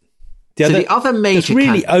 Yeah. The other major there's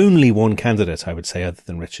really only one candidate, I would say, other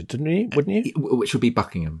than Richard, wouldn't you? Which would be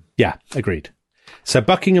Buckingham. Yeah, agreed. So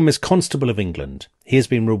Buckingham is Constable of England. He has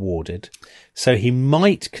been rewarded. So he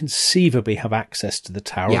might conceivably have access to the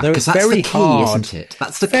tower. Yeah, because that's the key, isn't it?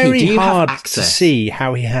 That's the key. Very hard to see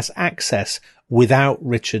how he has access without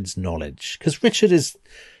Richard's knowledge. Because Richard is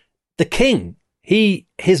the king.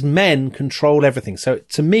 His men control everything. So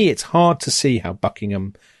to me, it's hard to see how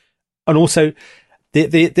Buckingham... And also...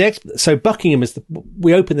 So Buckingham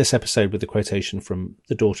we open this episode with a quotation from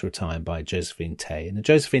The Daughter of Time by Josephine Tay. In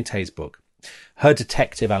Josephine Tay's book, her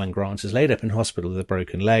detective Alan Grant is laid up in hospital with a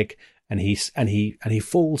broken leg, and he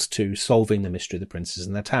falls to solving the mystery of the princes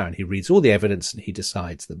in the tower. And he reads all the evidence and he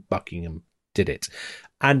decides that Buckingham did it.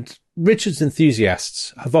 And Richard's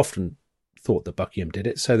enthusiasts have often thought that Buckingham did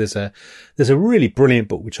it. So there's a really brilliant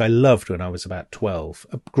book which I loved when I was about 12,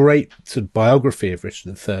 a great sort of biography of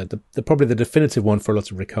Richard III, probably the definitive one for a lot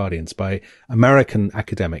of Ricardians, by American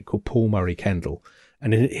academic called Paul Murray Kendall.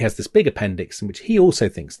 And he has this big appendix in which he also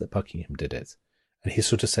thinks that Buckingham did it. And he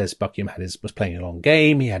sort of says Buckingham was playing a long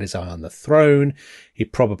game. He had his eye on the throne. He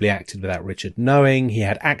probably acted without Richard knowing. He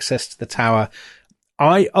had access to the tower.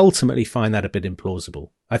 I ultimately find that a bit implausible.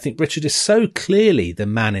 I think Richard is so clearly the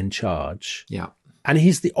man in charge. Yeah. And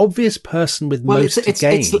he's the obvious person with most to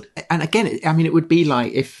gain. And again, it would be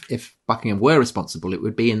like if Buckingham were responsible, it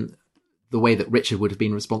would be in the way that Richard would have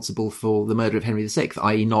been responsible for the murder of Henry VI,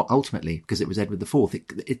 i.e. not ultimately, because it was Edward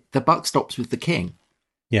IV. The buck stops with the king.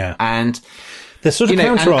 Yeah. And the sort of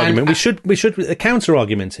counter-argument, the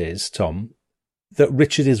counter-argument is, Tom, that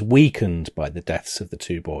Richard is weakened by the deaths of the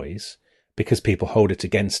two boys because people hold it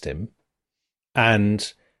against him.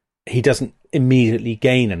 And he doesn't immediately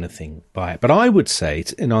gain anything by it. But I would say,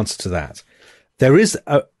 in answer to that, there is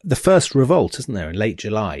the first revolt, isn't there, in late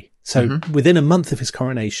July? So within a month of his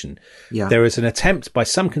coronation, there is an attempt by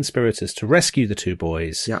some conspirators to rescue the two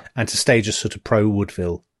boys and to stage a sort of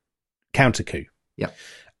pro-Woodville counter-coup. Yeah.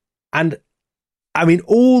 And I mean,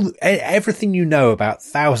 everything you know about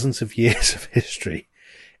thousands of years of history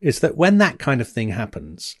is that when that kind of thing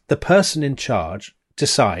happens, the person in charge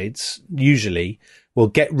decides, usually, will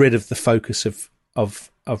get rid of the focus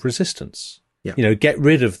of resistance. Yeah. You know, get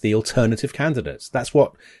rid of the alternative candidates. That's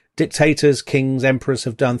what dictators, kings, emperors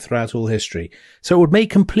have done throughout all history. So it would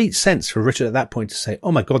make complete sense for Richard at that point to say,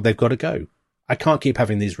 oh my God, they've got to go. I can't keep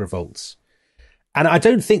having these revolts. And I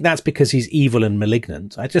don't think that's because he's evil and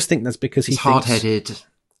malignant. I just think that's because he's hard-headed.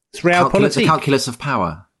 It's realpolitik. The calculus of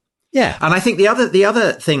power. Yeah. And I think the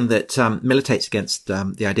other thing that militates against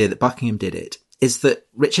the idea that Buckingham did it is that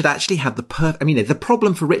Richard actually had the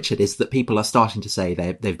problem for Richard is that people are starting to say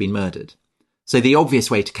they've been murdered. So the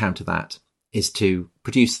obvious way to counter that is to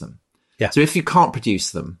produce them. Yeah. So if you can't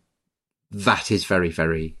produce them, that is very,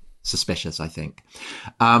 very suspicious, I think.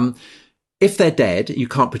 If they're dead, you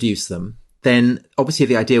can't produce them, then obviously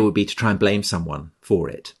the idea would be to try and blame someone for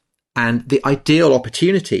it. And the ideal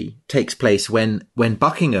opportunity takes place when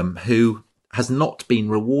Buckingham, who has not been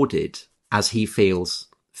rewarded as he feels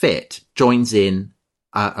fit, joins in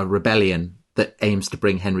a rebellion that aims to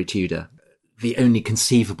bring Henry Tudor, the only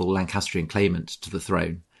conceivable Lancastrian claimant to the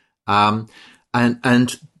throne.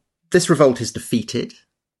 And this revolt is defeated.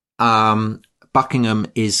 Buckingham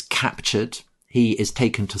is captured. He is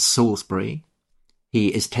taken to Salisbury. He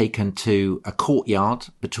is taken to a courtyard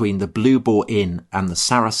between the Blue Boar Inn and the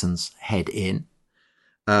Saracen's Head Inn.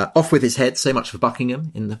 Off with his head, so much for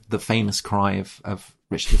Buckingham in the famous cry of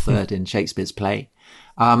Richard III in Shakespeare's play.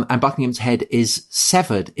 And Buckingham's head is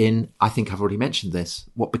severed in, I think I've already mentioned this,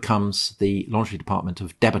 what becomes the laundry department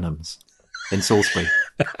of Debenhams in Salisbury,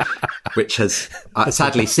 which has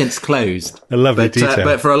sadly since closed. A lovely detail.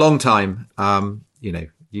 But for a long time,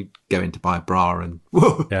 you go in to buy a bra and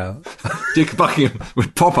whoa, Duke of Buckingham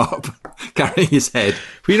would pop up carrying his head.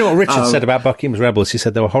 Well, you know what Richard said about Buckingham's rebels? He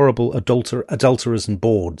said they were horrible adulterers and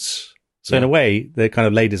bawds. So in a way, they're kind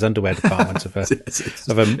of ladies' underwear department of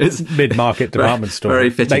a mid-market department store.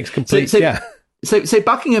 Very fitting. Makes complete, So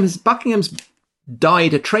Buckingham's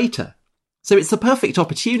died a traitor. So it's the perfect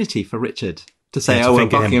opportunity for Richard to say,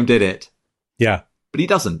 Buckingham did it. Yeah. But he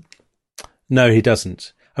doesn't. No, he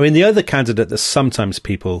doesn't. I mean, the other candidate that sometimes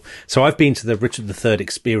people... So I've been to the Richard III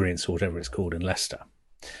experience, or whatever it's called, in Leicester.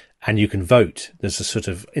 And you can vote. There's a sort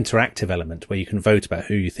of interactive element where you can vote about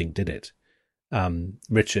who you think did it.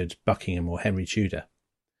 Richard, Buckingham, or Henry Tudor.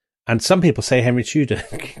 And some people say Henry Tudor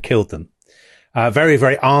killed them. Very,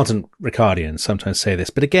 very ardent Ricardians sometimes say this.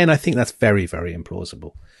 But again, I think that's very, very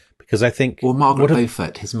implausible. Because I think... Or Margaret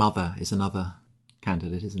Beaufort, his mother, is another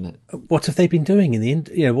candidate, isn't it? What have they been doing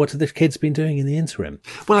what have the kids been doing in the interim?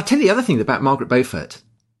 Well, I'll tell you the other thing about Margaret Beaufort,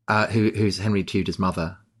 who's Henry Tudor's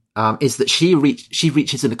mother, is that she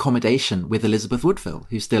reaches an accommodation with Elizabeth Woodville,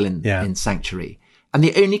 who's still in sanctuary. And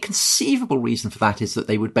the only conceivable reason for that is that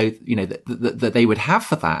they would both, that they would have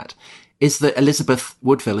for that is that Elizabeth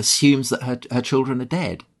Woodville assumes that her children are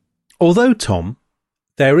dead. Although, Tom,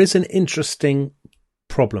 there is an interesting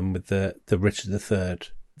problem with the Richard III,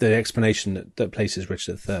 the explanation that places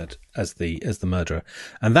Richard III as the murderer,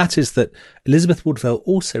 and that is that Elizabeth Woodville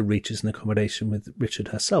also reaches an accommodation with Richard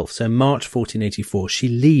herself. So in March 1484, she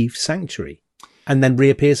leaves sanctuary and then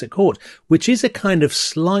reappears at court, which is a kind of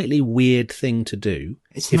slightly weird thing to do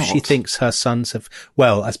she thinks her sons have...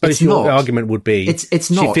 Well, I suppose your argument would be it's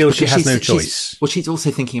not, she feels she has no choice. She's also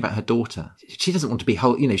thinking about her daughter. She doesn't want to be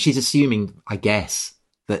she's assuming, I guess,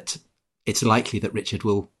 that it's likely that Richard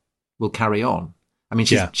will carry on. I mean,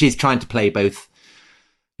 she's trying to play both.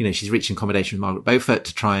 She's reaching accommodation with Margaret Beaufort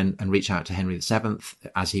to try and reach out to Henry VII,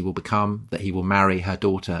 as he will become, that he will marry her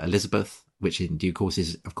daughter Elizabeth, which in due course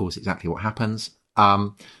is, of course, exactly what happens.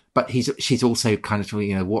 But she's also kind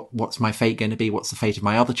of, what's my fate going to be? What's the fate of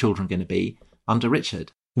my other children going to be under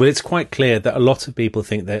Richard? Well, it's quite clear that a lot of people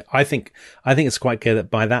think that. I think it's quite clear that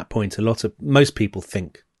by that point, most people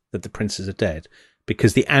think that the princes are dead,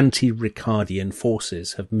 because the anti-Ricardian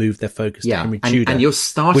forces have moved their focus to Henry Tudor, and you're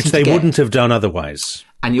starting which they wouldn't have done otherwise.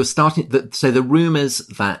 And you're starting... So the rumours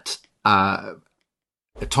that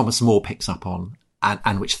Thomas More picks up on,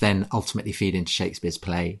 and which then ultimately feed into Shakespeare's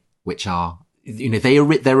play, which are...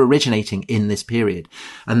 they're originating in this period.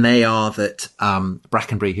 And they are that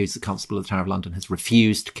Brackenbury, who's the Constable of the Tower of London, has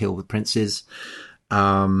refused to kill the princes.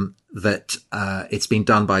 That it's been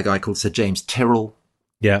done by a guy called Sir James Tyrrell,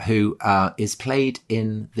 who is played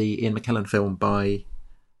in the Ian McKellen film by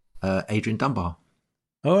Adrian Dunbar.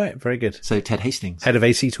 All right, very good. So Ted Hastings. Head of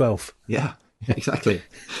AC-12. Yeah, exactly.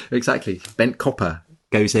 Exactly. Bent Copper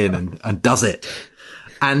goes in and does it.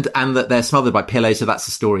 And that they're smothered by pillows, so that's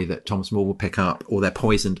the story that Thomas More will pick up, or they're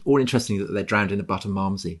poisoned, or interestingly that they're drowned in a butter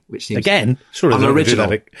malmsey, which seems again, surely unoriginal.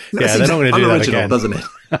 They're not going to do that again, doesn't it?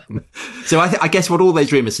 So I guess what all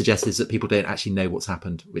those rumours suggest is that people don't actually know what's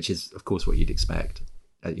happened, which is, of course, what you'd expect.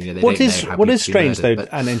 What is strange, though,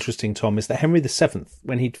 and interesting, Tom, is that Henry VII,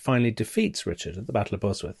 when he finally defeats Richard at the Battle of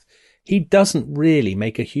Bosworth, he doesn't really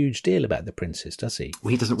make a huge deal about the princes, does he? Well,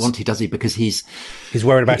 he doesn't want to, does he? Because he's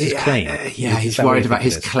worried about his claim. He's worried about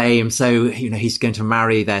his claim. So, he's going to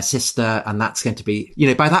marry their sister, and that's going to be,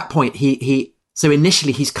 by that point, so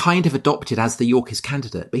initially he's kind of adopted as the Yorkist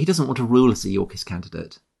candidate, but he doesn't want to rule as the Yorkist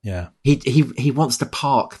candidate. Yeah. He wants to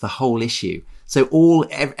park the whole issue. So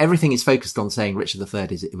everything is focused on saying Richard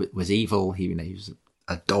III was evil. He was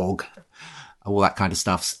a dog, all that kind of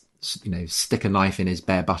stuff. Stick a knife in his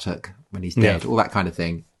bare buttock when he's dead, all that kind of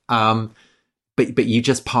thing. But you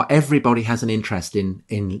just everybody has an interest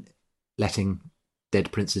in letting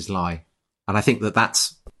dead princes lie. And I think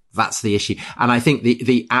that's the issue. And I think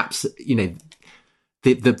the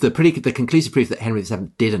conclusive proof that Henry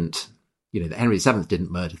VII didn't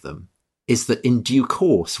murder them is that in due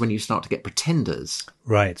course, when you start to get pretenders.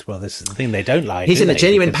 Right. Well, this is the thing. They don't lie. He's in a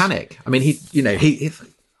genuine panic. I mean,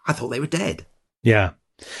 I thought they were dead. Yeah.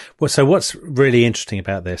 Well, so what's really interesting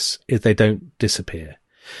about this is they don't disappear.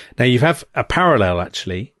 Now, you have a parallel,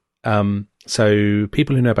 actually. So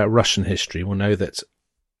people who know about Russian history will know that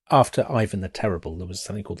after Ivan the Terrible, there was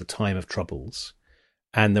something called the Time of Troubles.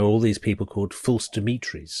 And there were all these people called false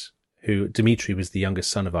Dimitris, Dimitri was the youngest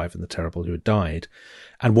son of Ivan the Terrible who had died.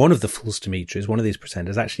 And one of the false Dimitris, one of these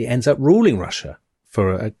pretenders, actually ends up ruling Russia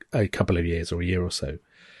for a couple of years or a year or so.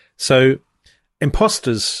 So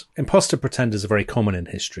imposter pretenders are very common in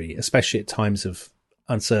history, especially at times of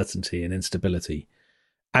uncertainty and instability.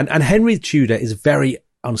 And Henry Tudor is very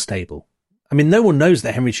unstable. I mean, no one knows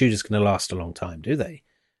that Henry Tudor is going to last a long time, do they?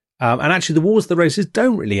 And actually, the Wars of the Roses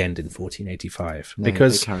don't really end in 1485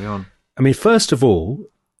 because they carry on. I mean, first of all,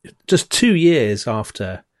 just 2 years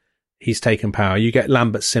after he's taken power, you get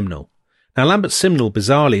Lambert Simnel. Now, Lambert Simnel,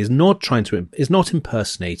 bizarrely, is not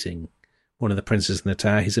impersonating one of the princes in the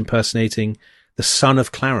Tower. He's impersonating the son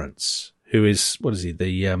of Clarence, who is,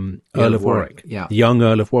 the Earl of Warwick. Yeah. The young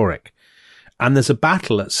Earl of Warwick. And there's a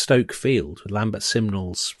battle at Stoke Field with Lambert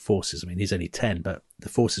Simnel's forces. I mean, he's only 10, but the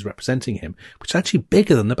forces representing him, which is actually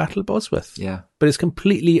bigger than the Battle of Bosworth. Yeah. But it's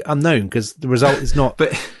completely unknown because the result is not...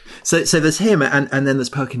 But so there's him and then there's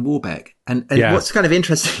Perkin Warbeck. And what's kind of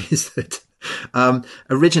interesting is that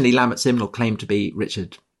originally Lambert Simnel claimed to be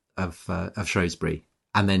Richard of Shrewsbury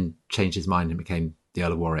and then changed his mind and became the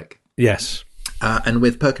Earl of Warwick. Yes. And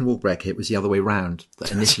with Perkin Warbeck, it was the other way round.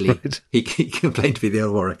 That initially right. he claimed to be the Earl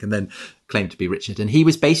of Warwick and then claimed to be Richard. And he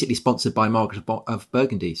was basically sponsored by Margaret of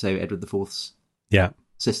Burgundy, so Edward IV's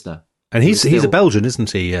sister. And he's a Belgian,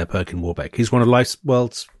 isn't he, Perkin Warbeck? He's one of life's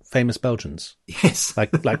world's famous Belgians. Yes.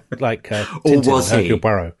 Like or was he? Hercule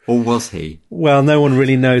Poirot. Or was he? Well, no one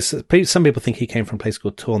really knows. Some people think he came from a place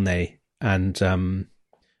called Tournai, and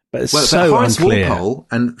but it's so Horace unclear. Walpole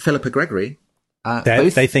and Philippa Gregory,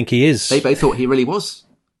 they think he is. They both thought he really was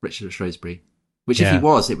Richard of Shrewsbury. Which, if he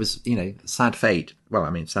was, it was, sad fate. Well, I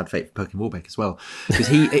mean, sad fate for Perkin Warbeck as well, because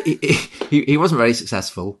he wasn't very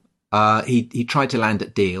successful. He tried to land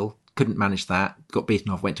at Deal, couldn't manage that, got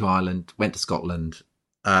beaten off, went to Ireland, went to Scotland,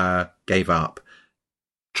 gave up,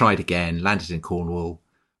 tried again, landed in Cornwall,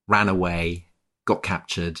 ran away, got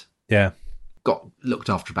captured, got looked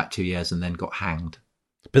after about 2 years, and then got hanged.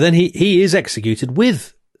 But then he is executed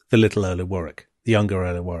with the little Earl of Warwick, the younger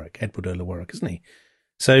Earl of Warwick, Edward Earl of Warwick, isn't he?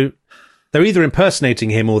 So they're either impersonating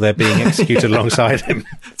him or they're being executed alongside him.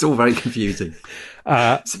 It's all very confusing.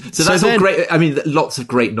 So that's all great. I mean, lots of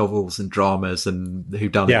great novels and dramas and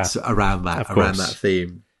whodunits around that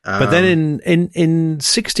theme. But then in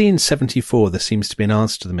 1674, there seems to be an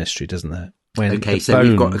answer to the mystery, doesn't there? We've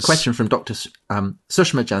got a question from Dr.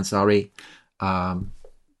 Sushma Jansari,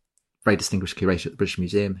 very distinguished curator at the British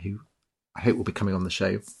Museum, who I hope will be coming on the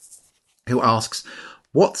show, who asks,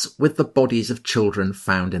 what's with the bodies of children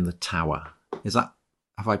found in the tower?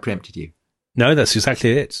 Have I preempted you? No, that's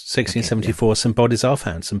exactly it. 1674, some bodies are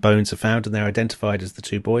found. Some bones are found and they're identified as the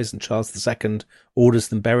two boys, and Charles II orders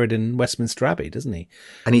them buried in Westminster Abbey, doesn't he?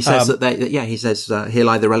 And he says he says, here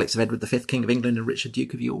lie the relics of Edward V, King of England, and Richard,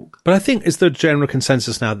 Duke of York. But I think it's the general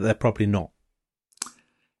consensus now that they're probably not.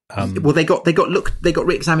 Well, they got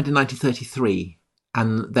re-examined in 1933,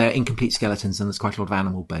 and they're incomplete skeletons, and there's quite a lot of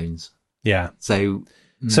animal bones. Yeah. So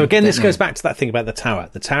again, this goes back to that thing about the tower.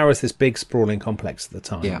 The tower is this big sprawling complex at the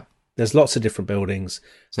time. Yeah. There's lots of different buildings.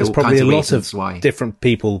 So There's all probably kinds a of lot reasons of why. different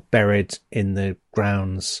people buried in the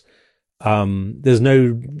grounds. There's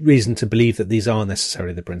no reason to believe that these are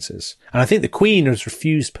necessarily the princes. And I think the Queen has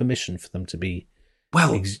refused permission for them to be.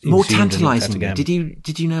 Well, exhumed more and looked at tantalisingly, again.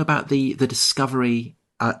 did you know about the discovery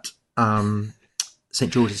at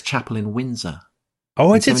St George's Chapel in Windsor?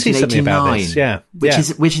 Oh, I in did see something about this.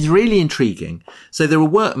 1789, which is really intriguing. So there were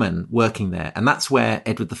workmen working there, and that's where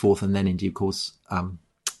Edward IV and then, in due course,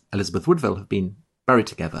 Elizabeth Woodville have been buried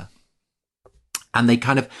together. And they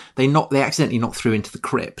accidentally knocked through into the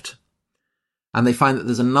crypt, and they find that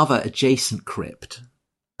there's another adjacent crypt,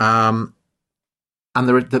 and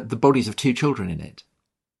there are the bodies of two children in it,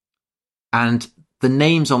 and the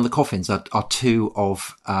names on the coffins are two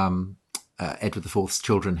of Edward IV's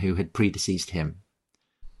children who had predeceased him.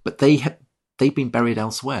 But they've been buried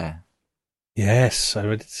elsewhere. Yes, I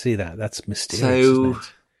did see that. That's mysterious. So, isn't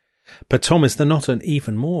it? But Tom, is there not an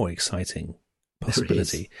even more exciting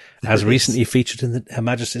possibility, as recently featured in Her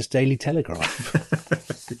Majesty's Daily Telegraph?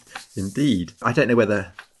 Indeed, I don't know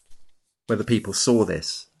whether people saw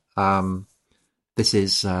this. This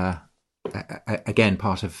is again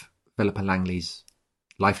part of Philippa Langley's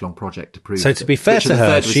lifelong project to prove. So to be fair to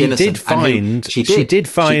her, she did find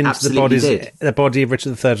the body of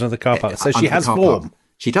Richard III under the car park. So she has form.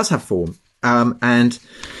 She does have form, and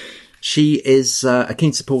she is a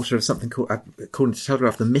keen supporter of something called, according to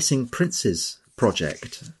Telegraph, the Missing Princes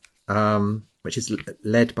Project, which is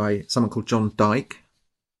led by someone called John Dyke,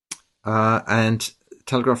 and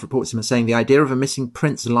Telegraph reports him as saying the idea of a missing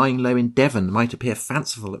prince lying low in Devon might appear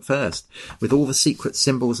fanciful at first. With all the secret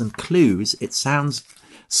symbols and clues, it sounds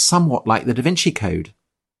somewhat like the Da Vinci Code.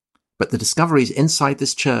 But the discoveries inside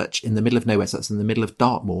this church in the middle of nowhere, so that's in the middle of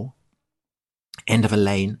Dartmoor, end of a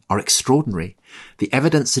lane, are extraordinary. The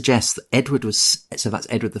evidence suggests that Edward was, so that's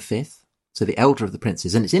Edward V, so the elder of the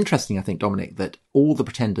princes. And it's interesting, I think, Dominic, that all the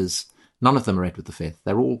pretenders, none of them are Edward V.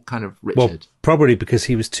 They're all kind of Richard. Well, probably because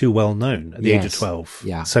he was too well known at the age of 12.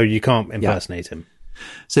 Yeah. So you can't impersonate him.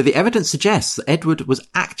 So the evidence suggests that Edward was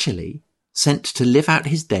actually sent to live out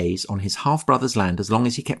his days on his half-brother's land as long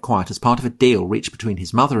as he kept quiet as part of a deal reached between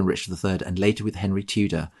his mother and Richard III and later with Henry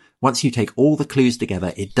Tudor. Once you take all the clues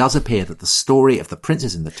together, it does appear that the story of the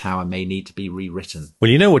princes in the tower may need to be rewritten. Well,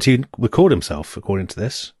 you know what he would call himself, according to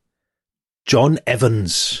this? John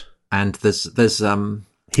Evans. And there's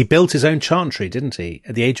he built his own chantry, didn't he,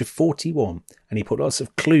 at the age of 41, and he put lots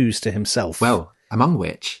of clues to himself. Well, among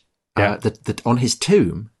which, that on his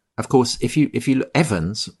tomb, of course, if you look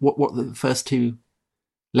Evans, what are the first two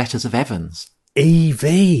letters of Evans?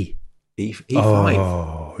 E5. E5.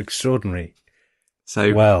 Oh, extraordinary.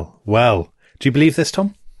 So well. Do you believe this,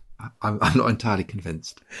 Tom? I'm not entirely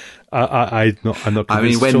convinced. I'm not convinced. I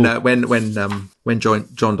mean, at all. When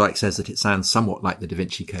John Dyke says that it sounds somewhat like the Da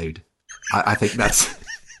Vinci Code, I think that's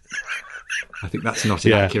not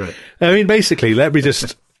inaccurate. I mean, basically, let me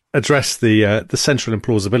just address the central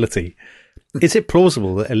implausibility. Is it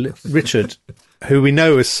plausible that Richard, who we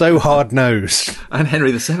know is so hard-nosed, and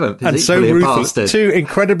Henry VII, and so ruthless, two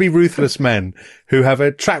incredibly ruthless men who have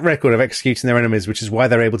a track record of executing their enemies, which is why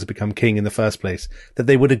they're able to become king in the first place, that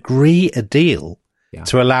they would agree a deal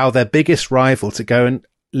to allow their biggest rival to go and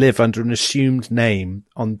live under an assumed name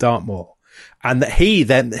on Dartmoor, and that he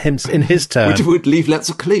then, in his turn, would leave lots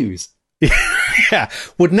of clues.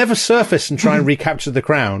 Would never surface and try and recapture the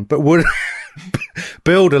crown, but would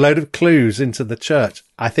build a load of clues into the church.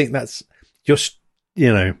 I think that's just,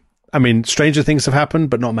 I mean, stranger things have happened,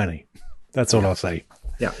 but not many. That's all I'll say.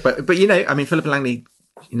 Yeah, but I mean, Philippa Langley,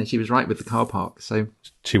 she was right with the car park. So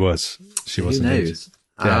she was. Who knows?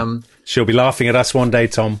 Yeah. She'll be laughing at us one day,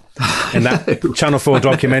 Tom, in that Channel 4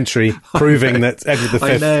 documentary proving that Edward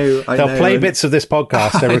V. They'll play bits of this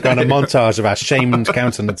podcast. They were going a montage of our shamed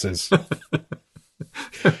countenances.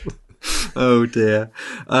 Oh dear.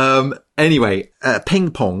 Anyway,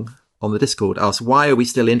 Ping Pong on the Discord asks, why are we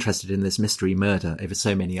still interested in this mystery murder over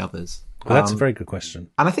so many others? Well, that's a very good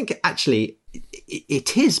question. And I think actually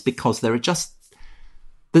it is because there are just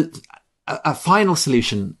a final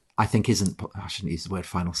solution. I think I shouldn't use the word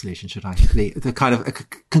final solution, should I? The kind of a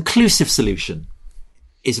conclusive solution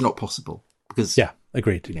is not possible because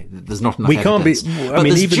agreed. There's not enough. We evidence. Can't be. I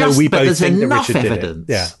mean, even though we both think that Richard did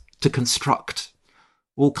evidence to construct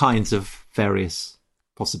all kinds of various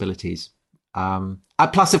possibilities.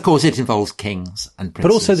 Plus, of course, it involves kings and princes.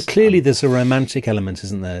 But also, clearly, there's a romantic element,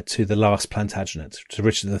 isn't there, to the last Plantagenet, to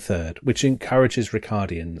Richard III, which encourages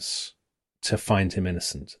Ricardians to find him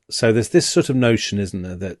innocent. So there's this sort of notion, isn't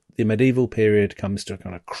there, that the medieval period comes to a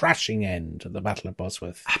kind of crashing end at the Battle of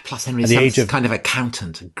Bosworth. Plus, Henry VII is kind of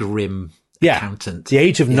accountant, a grim accountant. The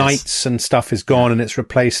age of knights and stuff is gone, and it's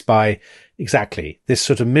replaced by exactly this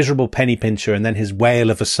sort of miserable penny pincher and then his whale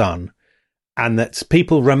of a son. And that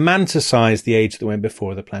people romanticize the age that went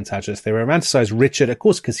before the Plantagenets. They romanticize Richard, of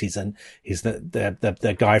course, because he's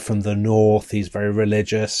the guy from the north. He's very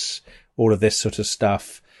religious, all of this sort of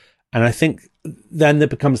stuff. And I think then there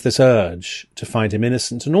becomes this urge to find him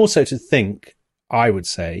innocent, and also to think, I would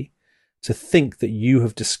say, that you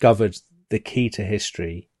have discovered the key to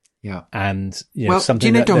history. Yeah. And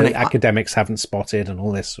something that Dominic, academics haven't spotted, and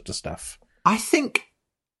all this sort of stuff. I think,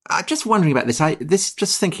 I'm just wondering about this.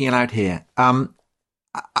 Just thinking aloud here. I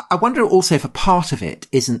wonder also if a part of it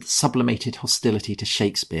isn't sublimated hostility to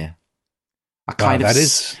Shakespeare. I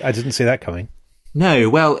didn't see that coming. No,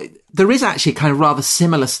 well, there is actually kind of rather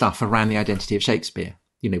similar stuff around the identity of Shakespeare.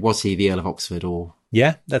 Was he the Earl of Oxford or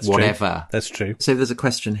that's whatever? True. That's true. So there's a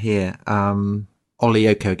question here. Ollie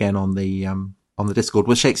Oko again on the Discord.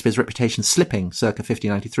 Was Shakespeare's reputation slipping circa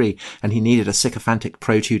 1593, and he needed a sycophantic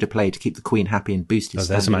pro-Tudor play to keep the Queen happy and boost his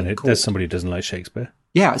standing in court? There's somebody who doesn't like Shakespeare.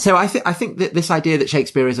 Yeah, so I think that this idea that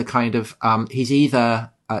Shakespeare is a kind of he's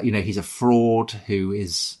either he's a fraud who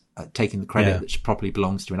is taking the credit that probably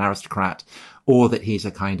belongs to an aristocrat, or that he's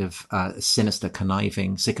a kind of sinister,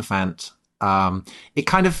 conniving sycophant. It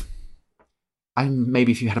kind of,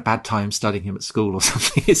 maybe if you had a bad time studying him at school or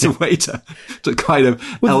something, it's a way to kind of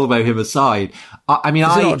elbow him aside. I mean,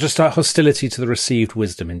 is it not just a hostility to the received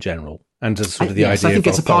wisdom in general, and to sort of the idea? I think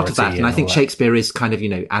of it's a part of that, and I think that. Shakespeare is kind of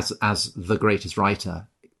as the greatest writer.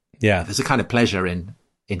 Yeah, there's a kind of pleasure in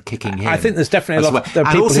kicking him. I think there's definitely a lot. Well.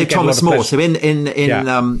 And also Thomas More. So in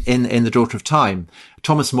The Daughter of Time,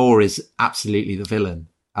 Thomas More is absolutely the villain.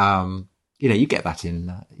 You get that in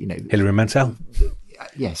Hilary Mantel.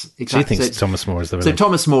 Yes, exactly. She thinks Thomas More is the villain. So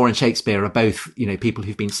Thomas More and Shakespeare are both, people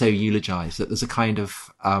who've been so eulogized that there's a kind of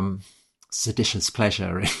seditious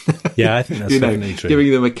pleasure in, I think that's definitely true. Giving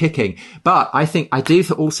them a kicking. But I do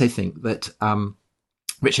also think that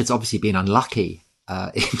Richard's obviously been unlucky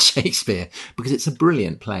in Shakespeare, because it's a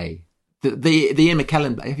brilliant play. The Ian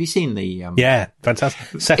McKellen. Have you seen the? Fantastic.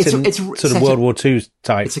 It's sort of World War II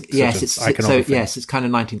type. It's kind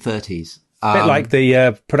of 1930s. A bit like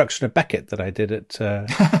the production of Beckett that I did at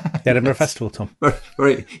the Edinburgh Festival, Tom.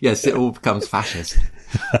 Yes, it all becomes fascist.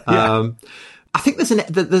 I think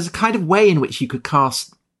there's a kind of way in which you could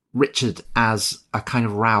cast Richard as a kind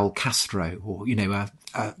of Raul Castro, or the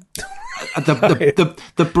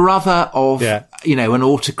brother of an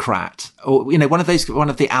autocrat, or one of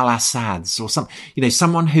the Al Assads, or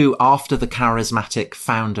someone who, after the charismatic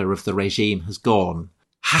founder of the regime has gone,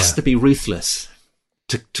 has to be ruthless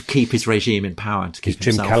to keep his regime in power, and to keep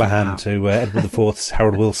Jim Callaghan to Edward IV's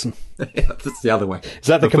Harold Wilson. That's the other way. Is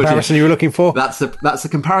that the comparison you were looking for? That's the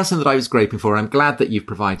comparison that I was groping for. I'm glad that you've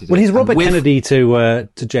provided it. Well, he's Robert Kennedy to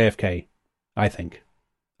JFK. I think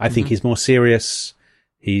he's more serious.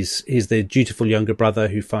 He's the dutiful younger brother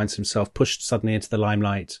who finds himself pushed suddenly into the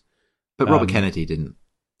limelight. But Robert Kennedy didn't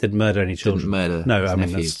murder any children. No, I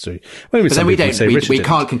mean, that's true. But then we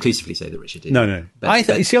can't conclusively say that Richard did. No. I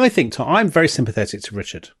think Tom, I'm very sympathetic to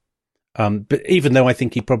Richard. But even though I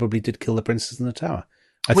think he probably did kill the princess in the tower,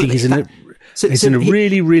 I think he's in a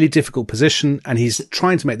really, really difficult position, and he's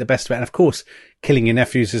trying to make the best of it. And of course, killing your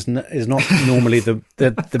nephews is not normally the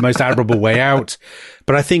most admirable way out.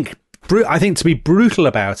 But I think to be brutal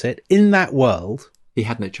about it in that world, he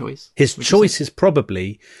had no choice. His choice is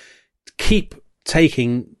probably to keep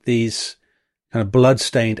taking these kind of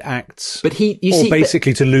blood-stained acts, but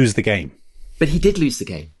to lose the game. But he did lose the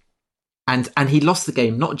game, and he lost the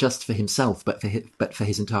game not just for himself, but for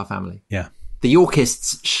his entire family. Yeah, the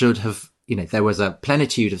Yorkists should have. There was a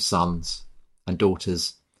plenitude of sons and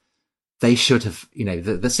daughters. They should have.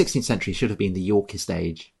 The 16th century should have been the Yorkist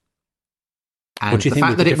age. And the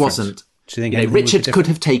fact that it wasn't. Do you think Richard could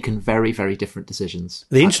have taken very, very different decisions?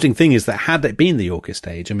 The interesting thing is that had it been the Yorkist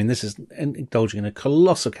age, I mean, this is indulging in a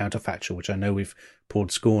colossal counterfactual, which I know we've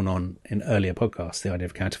poured scorn on in earlier podcasts, the idea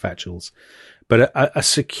of counterfactuals. But a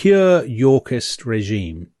secure Yorkist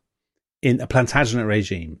regime, in a Plantagenet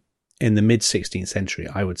regime in the mid-16th century,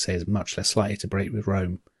 I would say is much less likely to break with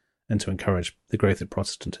Rome and to encourage the growth of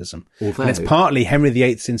Protestantism. And it's partly Henry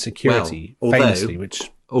VIII's insecurity, famously,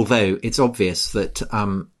 Although it's obvious that,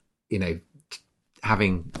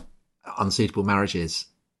 having unsuitable marriages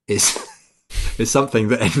is something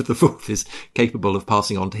that Edward IV is capable of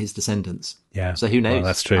passing on to his descendants. Yeah. So who knows? Well,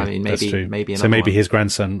 that's true. I mean, maybe maybe his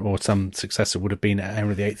grandson or some successor would have been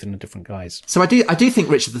Henry VIII in a different guise. So I do think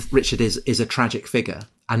Richard is a tragic figure,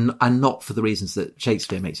 and not for the reasons that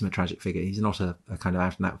Shakespeare makes him a tragic figure. He's not a kind of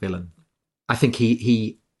out and out villain. I think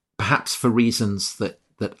he perhaps for reasons that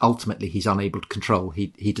that ultimately he's unable to control.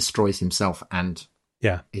 He destroys himself and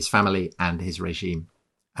his family and his regime.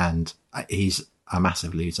 And he's a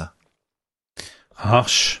massive loser.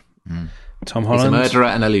 Harsh. Tom Holland. He's a murderer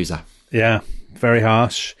and a loser. Yeah, very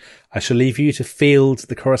harsh. I shall leave you to field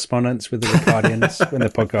the correspondence with the Ricardians when the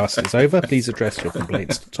podcast is over. Please address your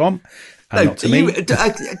complaints to Tom and not to me.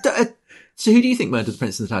 So who do you think murdered the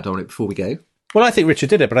Prince and the Tower, Dominic, before we go? Well, I think Richard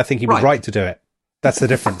did it, but I think he was right to do it. That's the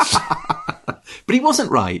difference. But he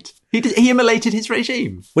wasn't right. He immolated his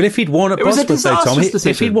regime. Well, if he'd won at Bosworth, though, Tom,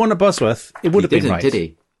 if he'd won at Bosworth, it would have been right. Did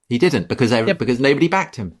he? He didn't because nobody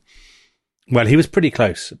backed him. Well, he was pretty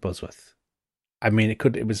close at Bosworth. I mean,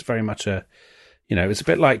 it was very much it was a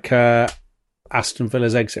bit like Aston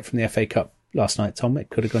Villa's exit from the FA Cup last night, Tom. It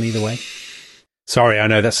could have gone either way. Sorry, I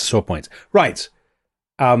know that's a sore point. Right.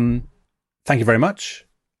 Thank you very much.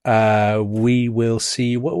 We will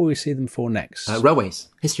see. What will we see them for next? Railways.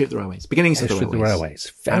 History of the railways. Beginnings of the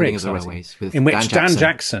railways. Very exciting. In which Dan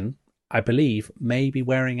Jackson, I believe, may be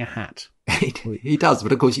wearing a hat. He does,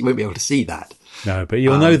 but of course you won't be able to see that. No, but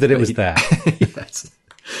you'll know that it was there. Yes.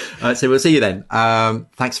 So we'll see you then.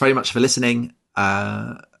 Thanks very much for listening.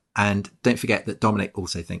 And don't forget that Dominic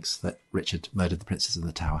also thinks that Richard murdered the Princess of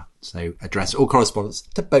the Tower. So address all correspondence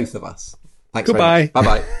to both of us. Thanks. Goodbye. Very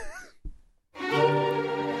much. Bye-bye.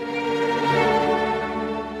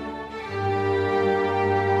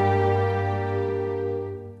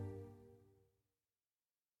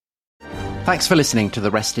 Thanks for listening to The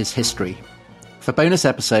Rest is History. For bonus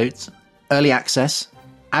episodes, early access,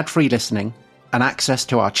 ad-free listening, and access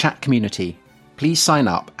to our chat community, please sign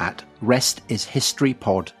up at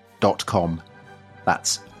restishistorypod.com.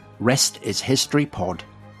 That's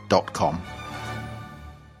restishistorypod.com.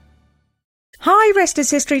 Hi, Rest is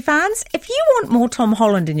History fans. If you want more Tom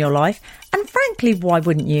Holland in your life, and frankly, why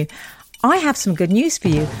wouldn't you? I have some good news for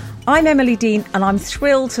you. I'm Emily Dean, and I'm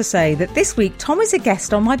thrilled to say that this week Tom is a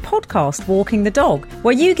guest on my podcast, Walking the Dog,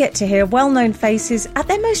 where you get to hear well-known faces at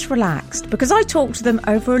their most relaxed, because I talk to them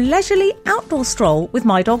over a leisurely outdoor stroll with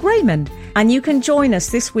my dog Raymond. And you can join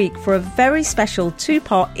us this week for a very special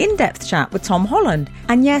 2-part in-depth chat with Tom Holland.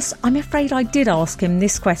 And yes, I'm afraid I did ask him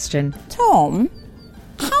this question. Tom,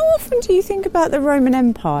 how often do you think about the Roman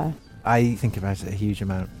Empire? I think about it a huge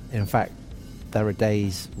amount. In fact, there are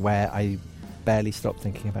days where I barely stop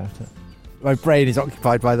thinking about it. My brain is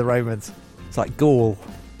occupied by the Romans. It's like Gaul.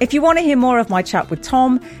 If you want to hear more of my chat with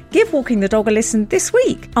Tom, give Walking the Dog a listen this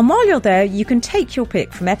week. And while you're there, you can take your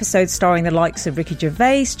pick from episodes starring the likes of Ricky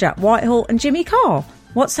Gervais, Jack Whitehall and Jimmy Carr.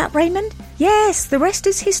 What's that, Raymond? Yes, The Rest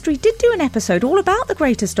is History did do an episode all about the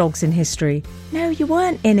greatest dogs in history. No, you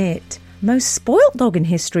weren't in it. Most spoilt dog in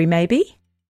history, maybe.